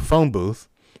inside of the phone booth.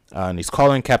 And he's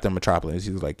calling Captain Metropolis.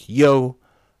 He's like, "Yo,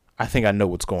 I think I know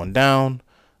what's going down.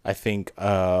 I think,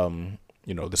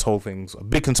 this whole thing's a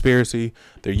big conspiracy.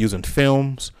 They're using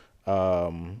films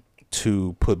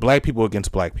to put black people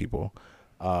against black people."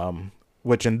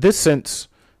 Which in this sense,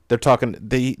 they're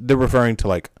referring to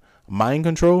like mind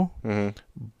control. Mm-hmm.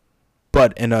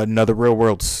 But in another real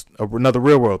world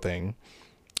thing.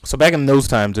 So back in those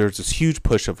times, there was this huge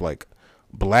push of like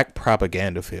black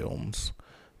propaganda films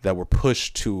that were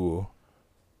pushed to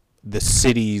the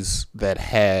cities that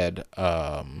had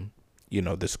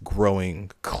this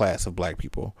growing class of black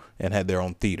people and had their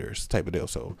own theaters type of deal.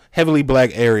 So heavily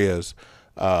black areas,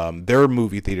 their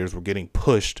movie theaters were getting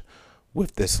pushed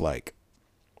with this like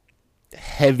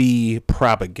heavy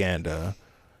propaganda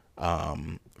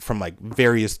from like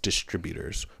various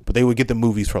distributors, but they would get the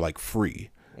movies for like free.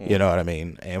 You know what I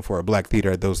mean? And for a black theater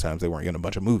at those times, they weren't getting a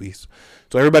bunch of movies.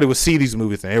 So everybody would see these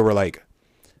movies and they were like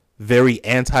very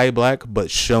anti-black, but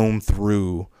shown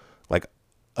through like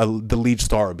the lead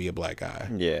star would be a black guy.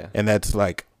 Yeah. And that's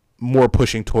like more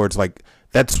pushing towards like,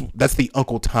 that's the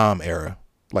Uncle Tom era.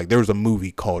 Like there was a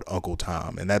movie called Uncle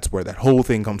Tom, and that's where that whole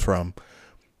thing comes from.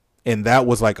 And that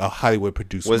was like a Hollywood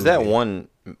produced Was movie. that one,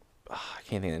 I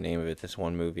can't think of the name of it, this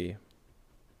one movie.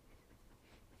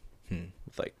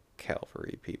 With like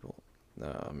Calvary people.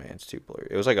 Oh man, it's too blurry.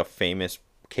 It was like a famous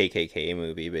KKK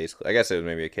movie, basically. I guess it was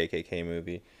maybe a KKK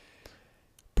movie.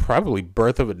 Probably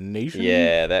Birth of a Nation.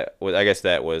 Yeah, I guess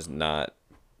that was not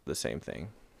the same thing.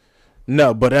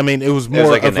 No, but I mean, it was more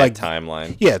like of in like that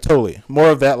timeline. Yeah, totally. More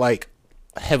of that like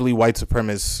heavily white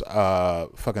supremacist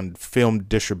fucking film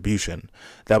distribution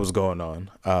that was going on.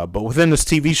 But within this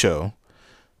TV show,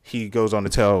 he goes on to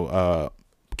tell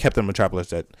Captain Metropolis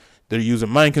that they're using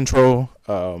mind control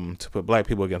to put black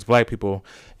people against black people.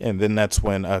 And then that's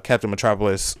when Captain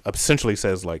Metropolis essentially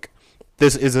says, like,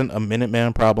 this isn't a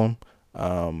Minuteman problem.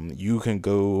 You can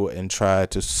go and try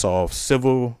to solve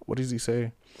civil... What does he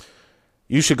say?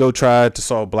 You should go try to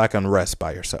solve black unrest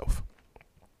by yourself.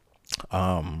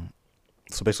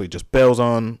 So basically just bails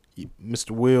on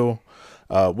Mr. Will.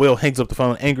 Will hangs up the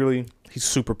phone angrily. He's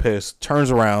super pissed.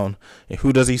 Turns around. And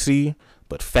who does he see?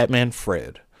 But Fat Man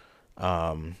Fred.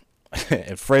 And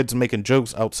Fred's making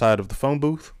jokes outside of the phone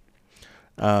booth.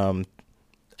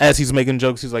 As he's making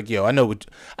jokes, he's like, "Yo, I know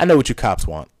what you cops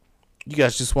want. You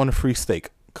guys just want a free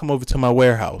steak. Come over to my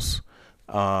warehouse."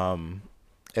 And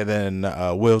then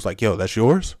Will's like, "Yo, that's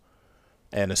yours?"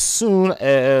 And as soon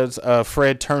as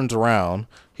Fred turns around,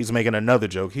 he's making another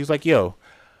joke. He's like, "Yo,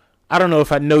 I don't know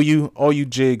if I know you. All you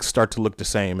jigs start to look the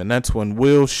same." And that's when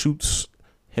Will shoots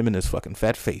him in his fucking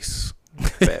fat face.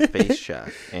 Fat face shot.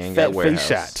 And fat face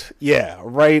shot. Yeah,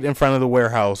 right in front of the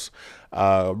warehouse.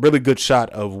 Really good shot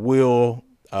of Will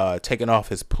taking off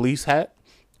his police hat.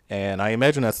 And I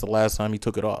imagine that's the last time he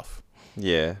took it off.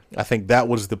 Yeah. I think that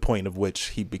was the point of which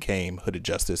he became Hooded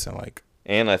Justice and like.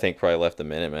 And I think probably left the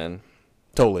Minutemen.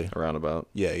 Totally. Around about.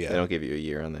 Yeah. They don't give you a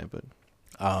year on that, but.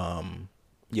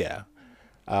 Yeah.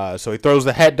 So he throws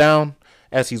the hat down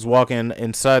as he's walking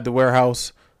inside the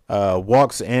warehouse.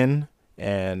 Walks in.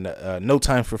 And no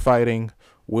time for fighting.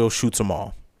 Will shoots them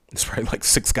all. It's probably like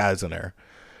 6 guys in there.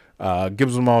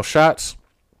 Gives them all shots.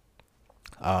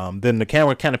 Then the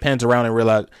camera kind of pans around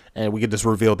and we get this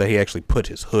reveal that he actually put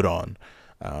his hood on.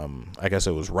 I guess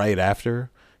it was right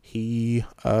after he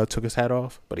took his hat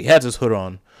off. But he has his hood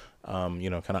on, kind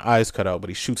of eyes cut out. But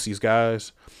he shoots these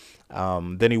guys.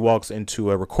 Then he walks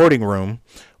into a recording room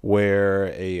where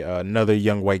another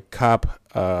young white cop.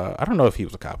 I don't know if he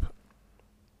was a cop.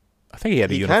 I think he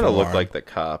had a uniform. He kind of looked like the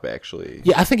cop, actually.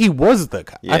 Yeah, I think he was the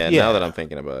cop. Yeah, now that I'm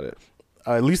thinking about it.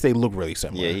 At least they look really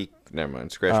similar. Yeah, never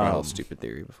mind. Scratch my whole stupid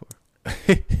theory before.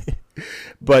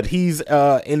 But he's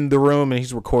in the room and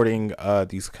he's recording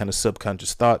these kind of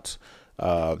subconscious thoughts,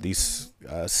 these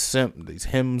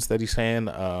hymns that he's saying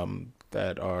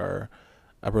that are.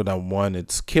 I wrote down one.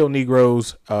 It's kill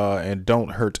Negroes and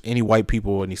don't hurt any white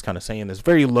people, and he's kind of saying this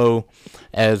very low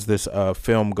as this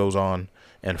film goes on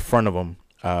in front of him.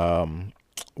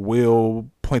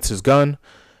 Will points his gun,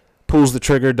 pulls the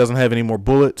trigger, doesn't have any more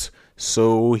bullets,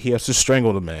 so he has to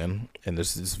strangle the man. And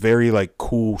there's this very like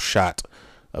cool shot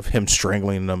of him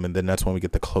strangling them, and then that's when we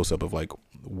get the close up of like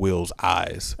Will's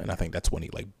eyes, and I think that's when he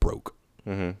like broke.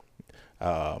 Mm-hmm.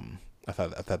 I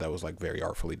thought that was like very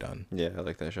artfully done. Yeah, I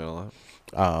like that shot a lot.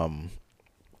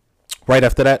 Right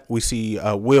after that, we see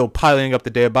Will piling up the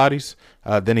dead bodies.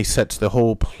 Then he sets the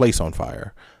whole place on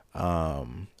fire.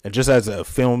 And just as a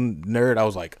film nerd, I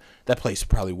was like, that place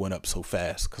probably went up so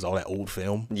fast because all that old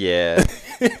film. Yeah,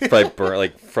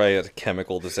 probably a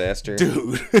chemical disaster,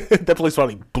 dude. That place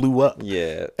probably blew up.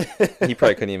 Yeah, he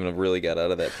probably couldn't even have really got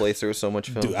out of that place. There was so much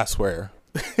film. Dude, I swear.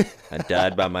 I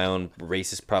died by my own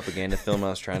racist propaganda film I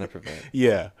was trying to prevent.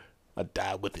 Yeah, I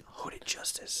died with it. Hooded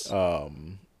Justice.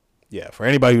 Yeah, for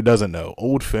anybody who doesn't know,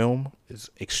 old film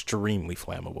is extremely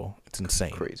flammable. It's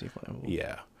insane. Crazy flammable.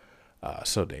 Yeah.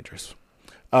 So dangerous.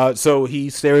 So he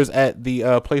stares at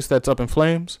the place that's up in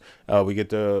flames. We get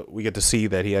to see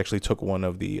that he actually took one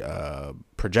of the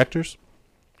projectors.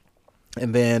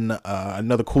 And then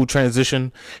another cool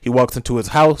transition. He walks into his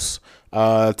house.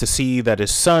 to see that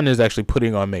his son is actually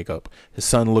putting on makeup. His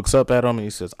son looks up at him and he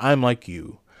says, "I'm like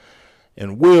you."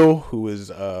 And Will, who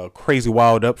is crazy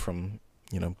wild up from,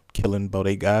 killing about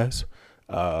 8 guys,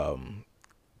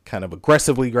 kind of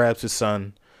aggressively grabs his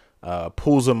son,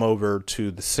 pulls him over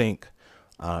to the sink,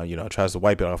 tries to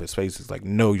wipe it off his face. He's like,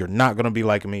 "No, you're not going to be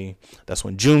like me." That's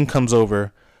when June comes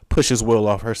over, pushes Will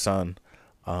off her son,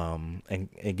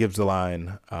 and gives the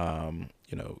line,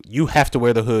 "You have to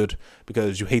wear the hood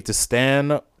because you hate to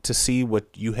stand to see what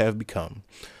you have become."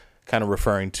 Kind of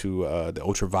referring to the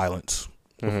ultra violence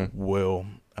of Will,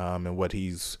 and what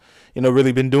he's,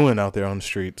 really been doing out there on the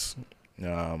streets.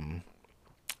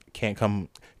 Can't come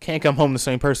home the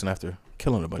same person after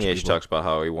killing a bunch of people. Yeah, she talks about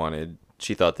how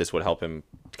she thought this would help him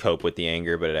cope with the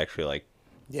anger, but it actually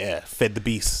fed the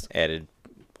beast. Added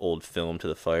old film to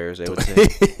the fire, as they would say.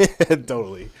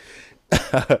 Totally.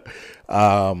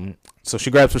 So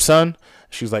she grabs her son.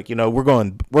 She's like, we're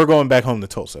going back home to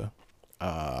Tulsa.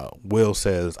 Will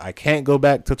says, "I can't go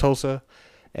back to Tulsa."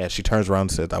 And she turns around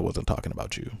and says, "I wasn't talking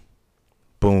about you."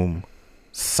 Boom.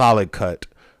 Solid cut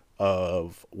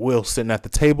of Will sitting at the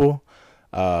table,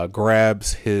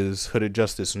 grabs his Hooded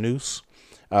Justice noose.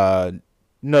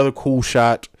 Another cool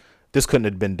shot. This couldn't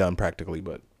have been done practically,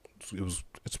 but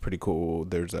it's pretty cool.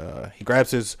 There's he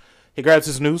grabs his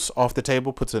noose off the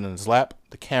table, puts it in his lap.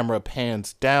 The camera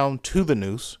pans down to the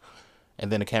noose,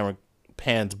 and then the camera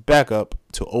pans back up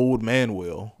to old man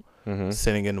Will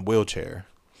sitting in the wheelchair.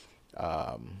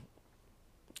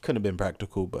 Couldn't have been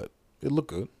practical, but it looked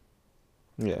good.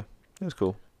 Yeah, it was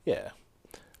cool. Yeah.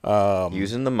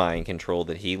 Using the mind control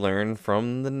that he learned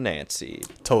from the Nazi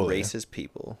racist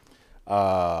people.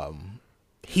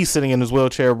 He's sitting in his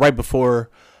wheelchair right before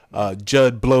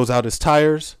Judd blows out his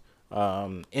tires.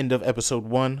 End of episode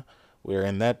 1. We're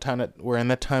in that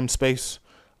time space.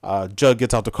 Judd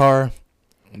gets out the car.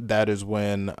 That is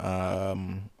when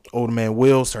old man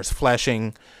Will starts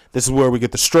flashing. This is where we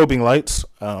get the strobing lights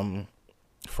from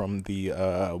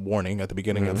the warning at the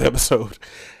beginning of the episode.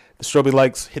 The strobing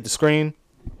lights hit the screen.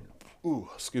 Ooh,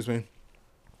 excuse me.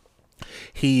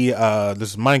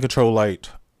 This mind control light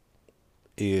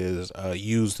is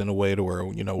used in a way to where,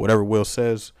 whatever Will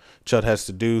says, Judd has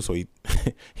to do. So he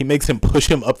makes him push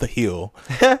him up the hill,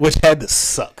 which had to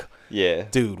suck. Yeah.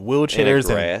 Dude, wheelchairs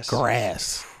and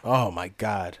grass. Oh, my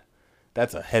God.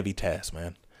 That's a heavy task,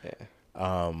 man.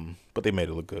 Yeah. But they made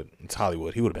it look good. It's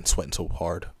Hollywood. He would have been sweating so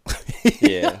hard.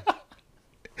 Yeah.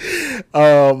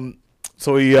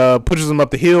 So he pushes him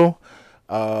up the hill.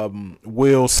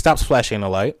 Will stops flashing the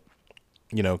light.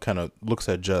 Kind of looks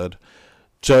at Judd.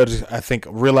 Judd, I think,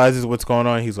 realizes what's going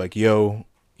on. He's like, "Yo,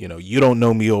 you don't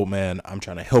know me, old man. I'm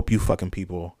trying to help you fucking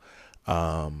people.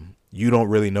 You don't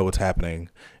really know what's happening."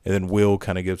 And then Will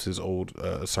kind of gives his old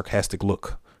sarcastic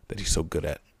look that he's so good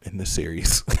at in this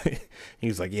series.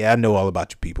 He's like, "Yeah, I know all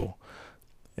about you people."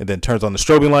 And then turns on the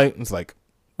strobing light and is like,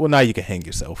 "Well, now you can hang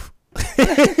yourself."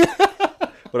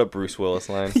 What a Bruce Willis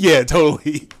line. Yeah,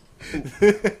 totally.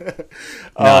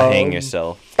 Now hang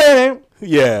yourself.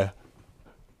 Yeah.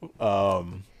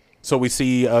 So we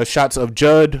see shots of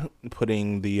Judd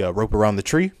putting the rope around the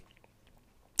tree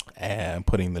and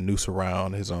putting the noose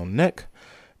around his own neck,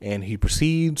 and he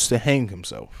proceeds to hang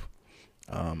himself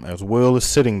as Will is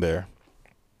sitting there.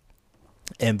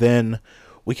 And then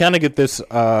we kind of get this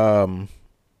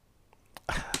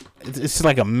it's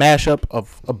like a mashup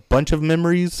of a bunch of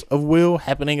memories of Will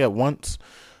happening at once.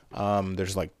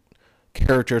 There's like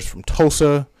characters from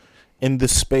Tulsa in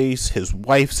this space. His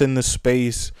wife's in this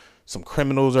space. Some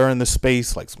criminals are in this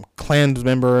space, like some Klan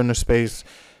member in the space.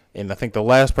 And I think the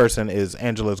last person is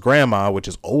Angela's grandma, which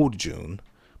is old June,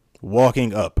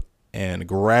 walking up and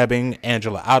grabbing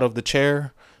Angela out of the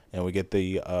chair. And we get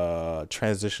the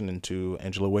transition into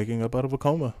Angela waking up out of a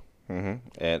coma.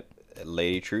 At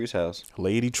Lady True's house.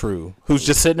 Lady True, who's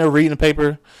just sitting there reading the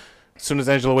paper. As soon as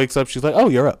Angela wakes up, she's like, "Oh,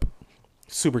 you're up."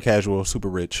 Super casual, super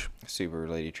rich. Super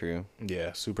Lady True.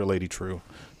 Yeah, super Lady True.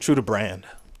 True to brand.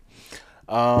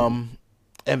 And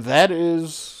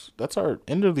that's our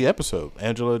end of the episode.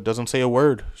 Angela doesn't say a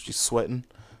word. She's sweating.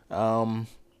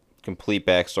 Complete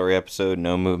backstory episode,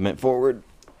 no movement forward.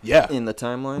 Yeah. In the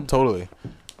timeline. Totally.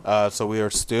 So we're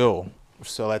still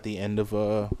at the end of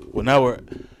we're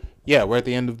at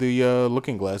the end of the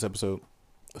Looking Glass episode.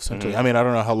 Essentially. I mean, I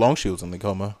don't know how long she was in the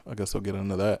coma. I guess we'll get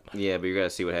into that. Yeah, but you got to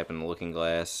see what happened in Looking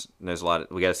Glass. There's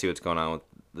we got to see what's going on with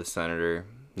the senator.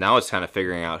 Now it's kind of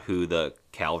figuring out who the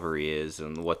Cavalry is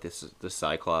and what the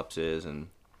Cyclops is and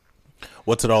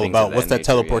what's it all about. What's that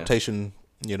teleportation,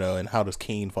 and how does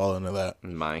Keen fall into that?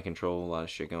 Mind control, a lot of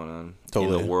shit going on.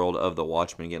 Totally. In the world of the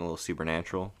Watchmen getting a little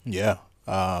supernatural. Yeah.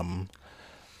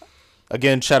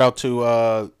 again, shout out to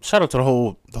the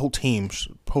whole team,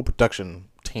 whole production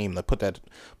team that put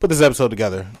this episode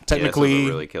together. Technically, this was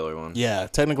a really killer one. Yeah,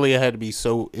 technically it had to be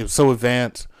it was so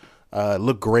advanced. It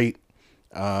looked great.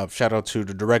 Shout out to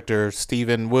the director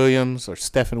Stephen Williams.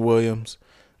 It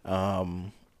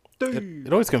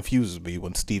always confuses me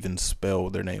when Stevens spell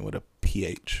their name with a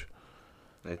PH.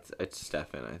 It's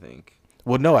Stefan, I think.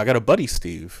 Well, no, I got a buddy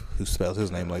Steve who spells his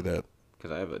name like that.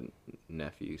 Because I have a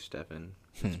nephew, Stefan,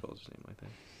 who spells his name like that.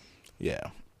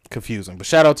 Yeah, confusing. But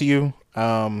shout out to you.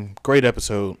 Great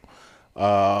episode.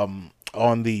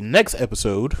 On the next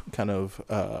episode, kind of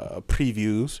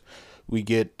previews, we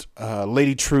get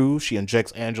Lady True. She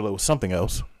injects Angela with something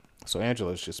else. So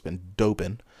Angela's just been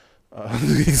doping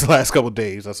these last couple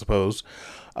days, I suppose.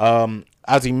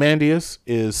 Ozymandias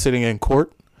is sitting in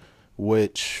court,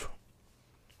 which...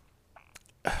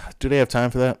 Do they have time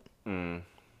for that? We'll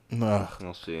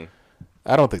see.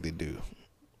 I don't think they do.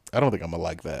 I don't think I'm going to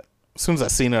like that. As soon as I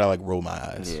seen it, I roll my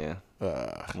eyes. Yeah.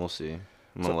 We'll see.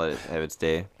 I'm going to let it have its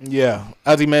day. Yeah.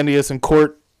 Ozymandias in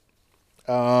court.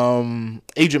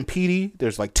 Agent Petey.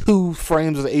 There's 2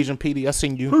 frames of Agent Petey. I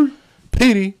seen you.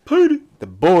 Petey. The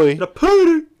boy.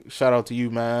 Shout out to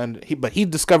you, man. He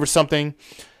discovers something.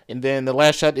 And then the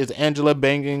last shot is Angela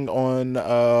banging on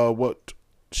what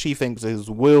she thinks is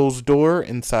Will's door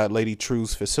inside Lady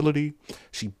True's facility.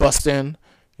 She busts in,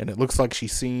 and it looks like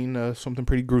she's seen something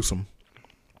pretty gruesome.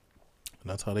 And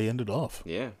that's how they ended off.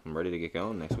 Yeah, I'm ready to get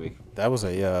going next week. That was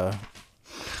a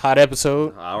hot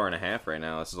episode. Hour and a half right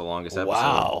now. This is the longest episode.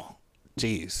 Wow.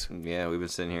 Jeez. Yeah, we've been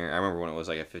sitting here. I remember when it was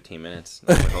at 15 minutes.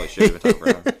 I was like, holy shit, we've been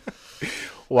talking forever.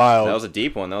 Wow. That was a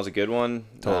deep one. That was a good one.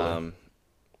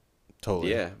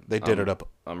 Totally. Yeah. They did it up.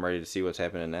 I'm ready to see what's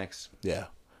happening next. Yeah.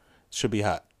 Should be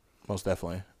hot. Most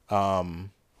definitely.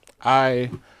 I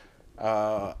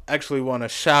actually want to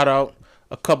shout out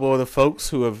a couple of the folks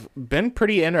who have been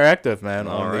pretty interactive, man,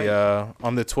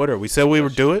 on the Twitter. We said we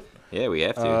would do it. Yeah, we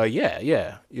have to.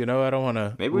 Yeah. I don't want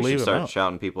to. Maybe we should start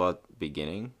shouting people at the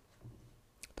beginning.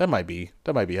 That might be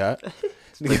hot.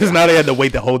 Because now they had to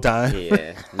wait the whole time.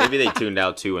 Yeah. Maybe they tuned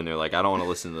out too and they're like, I don't want to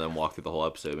listen to them walk through the whole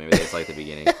episode. Maybe that's the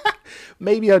beginning.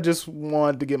 Maybe I just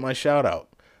wanted to get my shout out.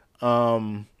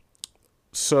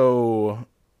 So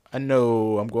I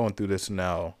know I'm going through this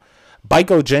now.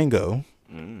 Biko Django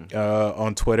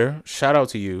on Twitter. Shout out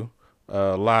to you.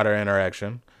 A lot of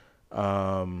interaction.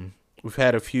 We've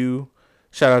had a few.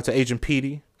 Shout out to Agent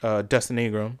Petey, Dustin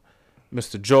Ingram,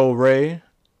 Mr. Joel Ray.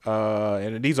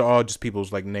 And these are all just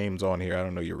people's names on here. I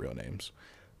don't know your real names.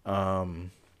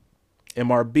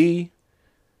 MRB.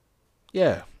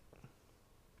 Yeah.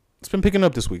 It's been picking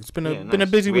up this week. It's been a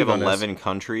busy week. We have 11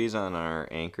 countries on our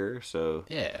anchor, so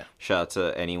yeah. Shout out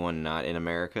to anyone not in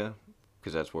America,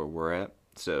 because that's where we're at.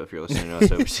 So if you're listening to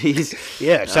us overseas,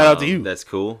 yeah, shout out to you. That's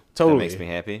cool. Totally, that makes me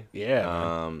happy.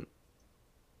 Yeah.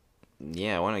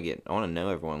 Yeah, I want to know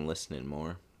everyone listening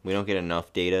more. We don't get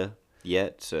enough data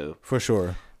yet, so for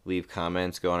sure. Leave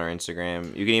comments, go on our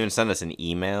Instagram. You can even send us an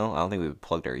email. I don't think we've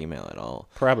plugged our email at all.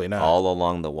 Probably not.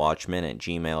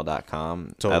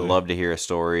 allalongthewatchmen@gmail.com. Totally. I'd love to hear a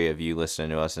story of you listening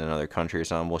to us in another country or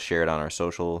something. We'll share it on our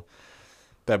social.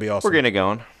 That'd be awesome. We're getting it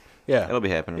going. Yeah. It'll be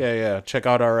happening. Yeah. Check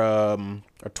out our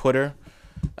Twitter.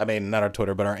 I mean, not our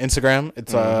Twitter, but our Instagram.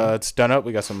 It's it's done up.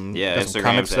 We got some Instagram's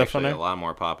comic stuff on there. A lot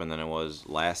more popping than it was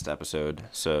last episode.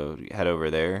 So head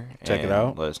over there. Check it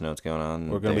out. Let us know what's going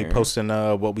on. We're going to be posting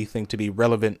what we think to be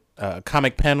relevant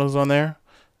comic panels on there.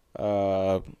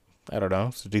 I don't know.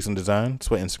 It's a decent design. It's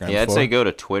what Instagram is for. I'd say go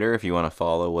to Twitter if you want to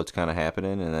follow what's kind of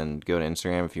happening, and then go to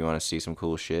Instagram if you want to see some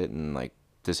cool shit, and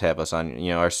just have us on.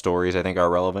 Our stories I think are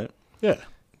relevant. Yeah,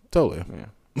 totally. Yeah.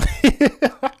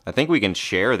 I think we can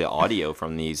share the audio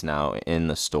from these now in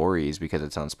the stories because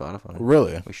it's on Spotify.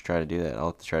 Really? We should try to do that. I'll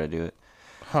have to try to do it.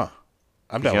 Huh.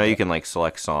 I'm down. You can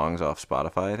select songs off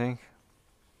Spotify, I think.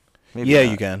 Maybe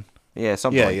not. You can. Yeah,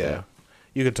 something like that.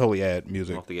 You can totally add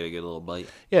music. We'll have to get a good little bite.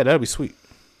 Yeah, that'd be sweet.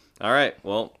 All right.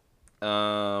 Well,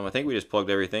 I think we just plugged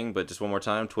everything, but just one more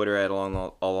time. Twitter at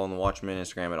All Along the Watchmen,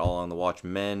 Instagram at All Along the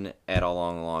Watchmen, at All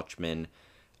Along the Watchmen,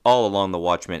 All Along the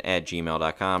Watchmen at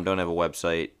gmail.com. Don't have a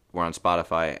website. We're on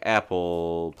Spotify,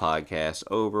 Apple Podcasts,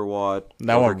 Overwatch.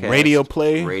 Now on Radio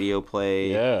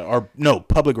Play. Yeah. Or no,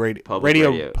 Public Radio. Public. I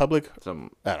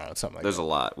don't know, something like that. There's a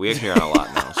lot. We actually are on a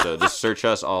lot now. So just search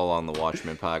us All Along the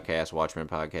Watchmen Podcast, Watchmen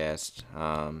Podcast.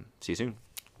 See you soon.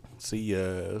 See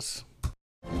yas.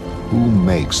 Who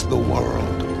makes the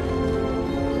world?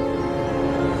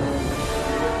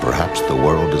 Perhaps the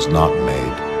world is not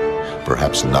made.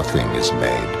 Perhaps nothing is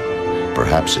made.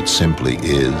 Perhaps it simply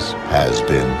is, has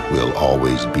been, will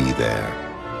always be there.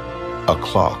 A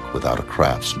clock without a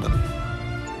craftsman.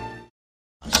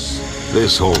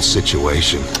 This whole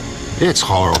situation, it's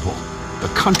horrible.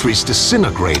 The country's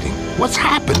disintegrating. What's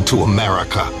happened to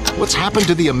America? What's happened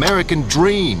to the American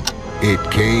dream?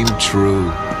 It came true.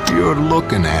 You're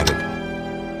looking at it.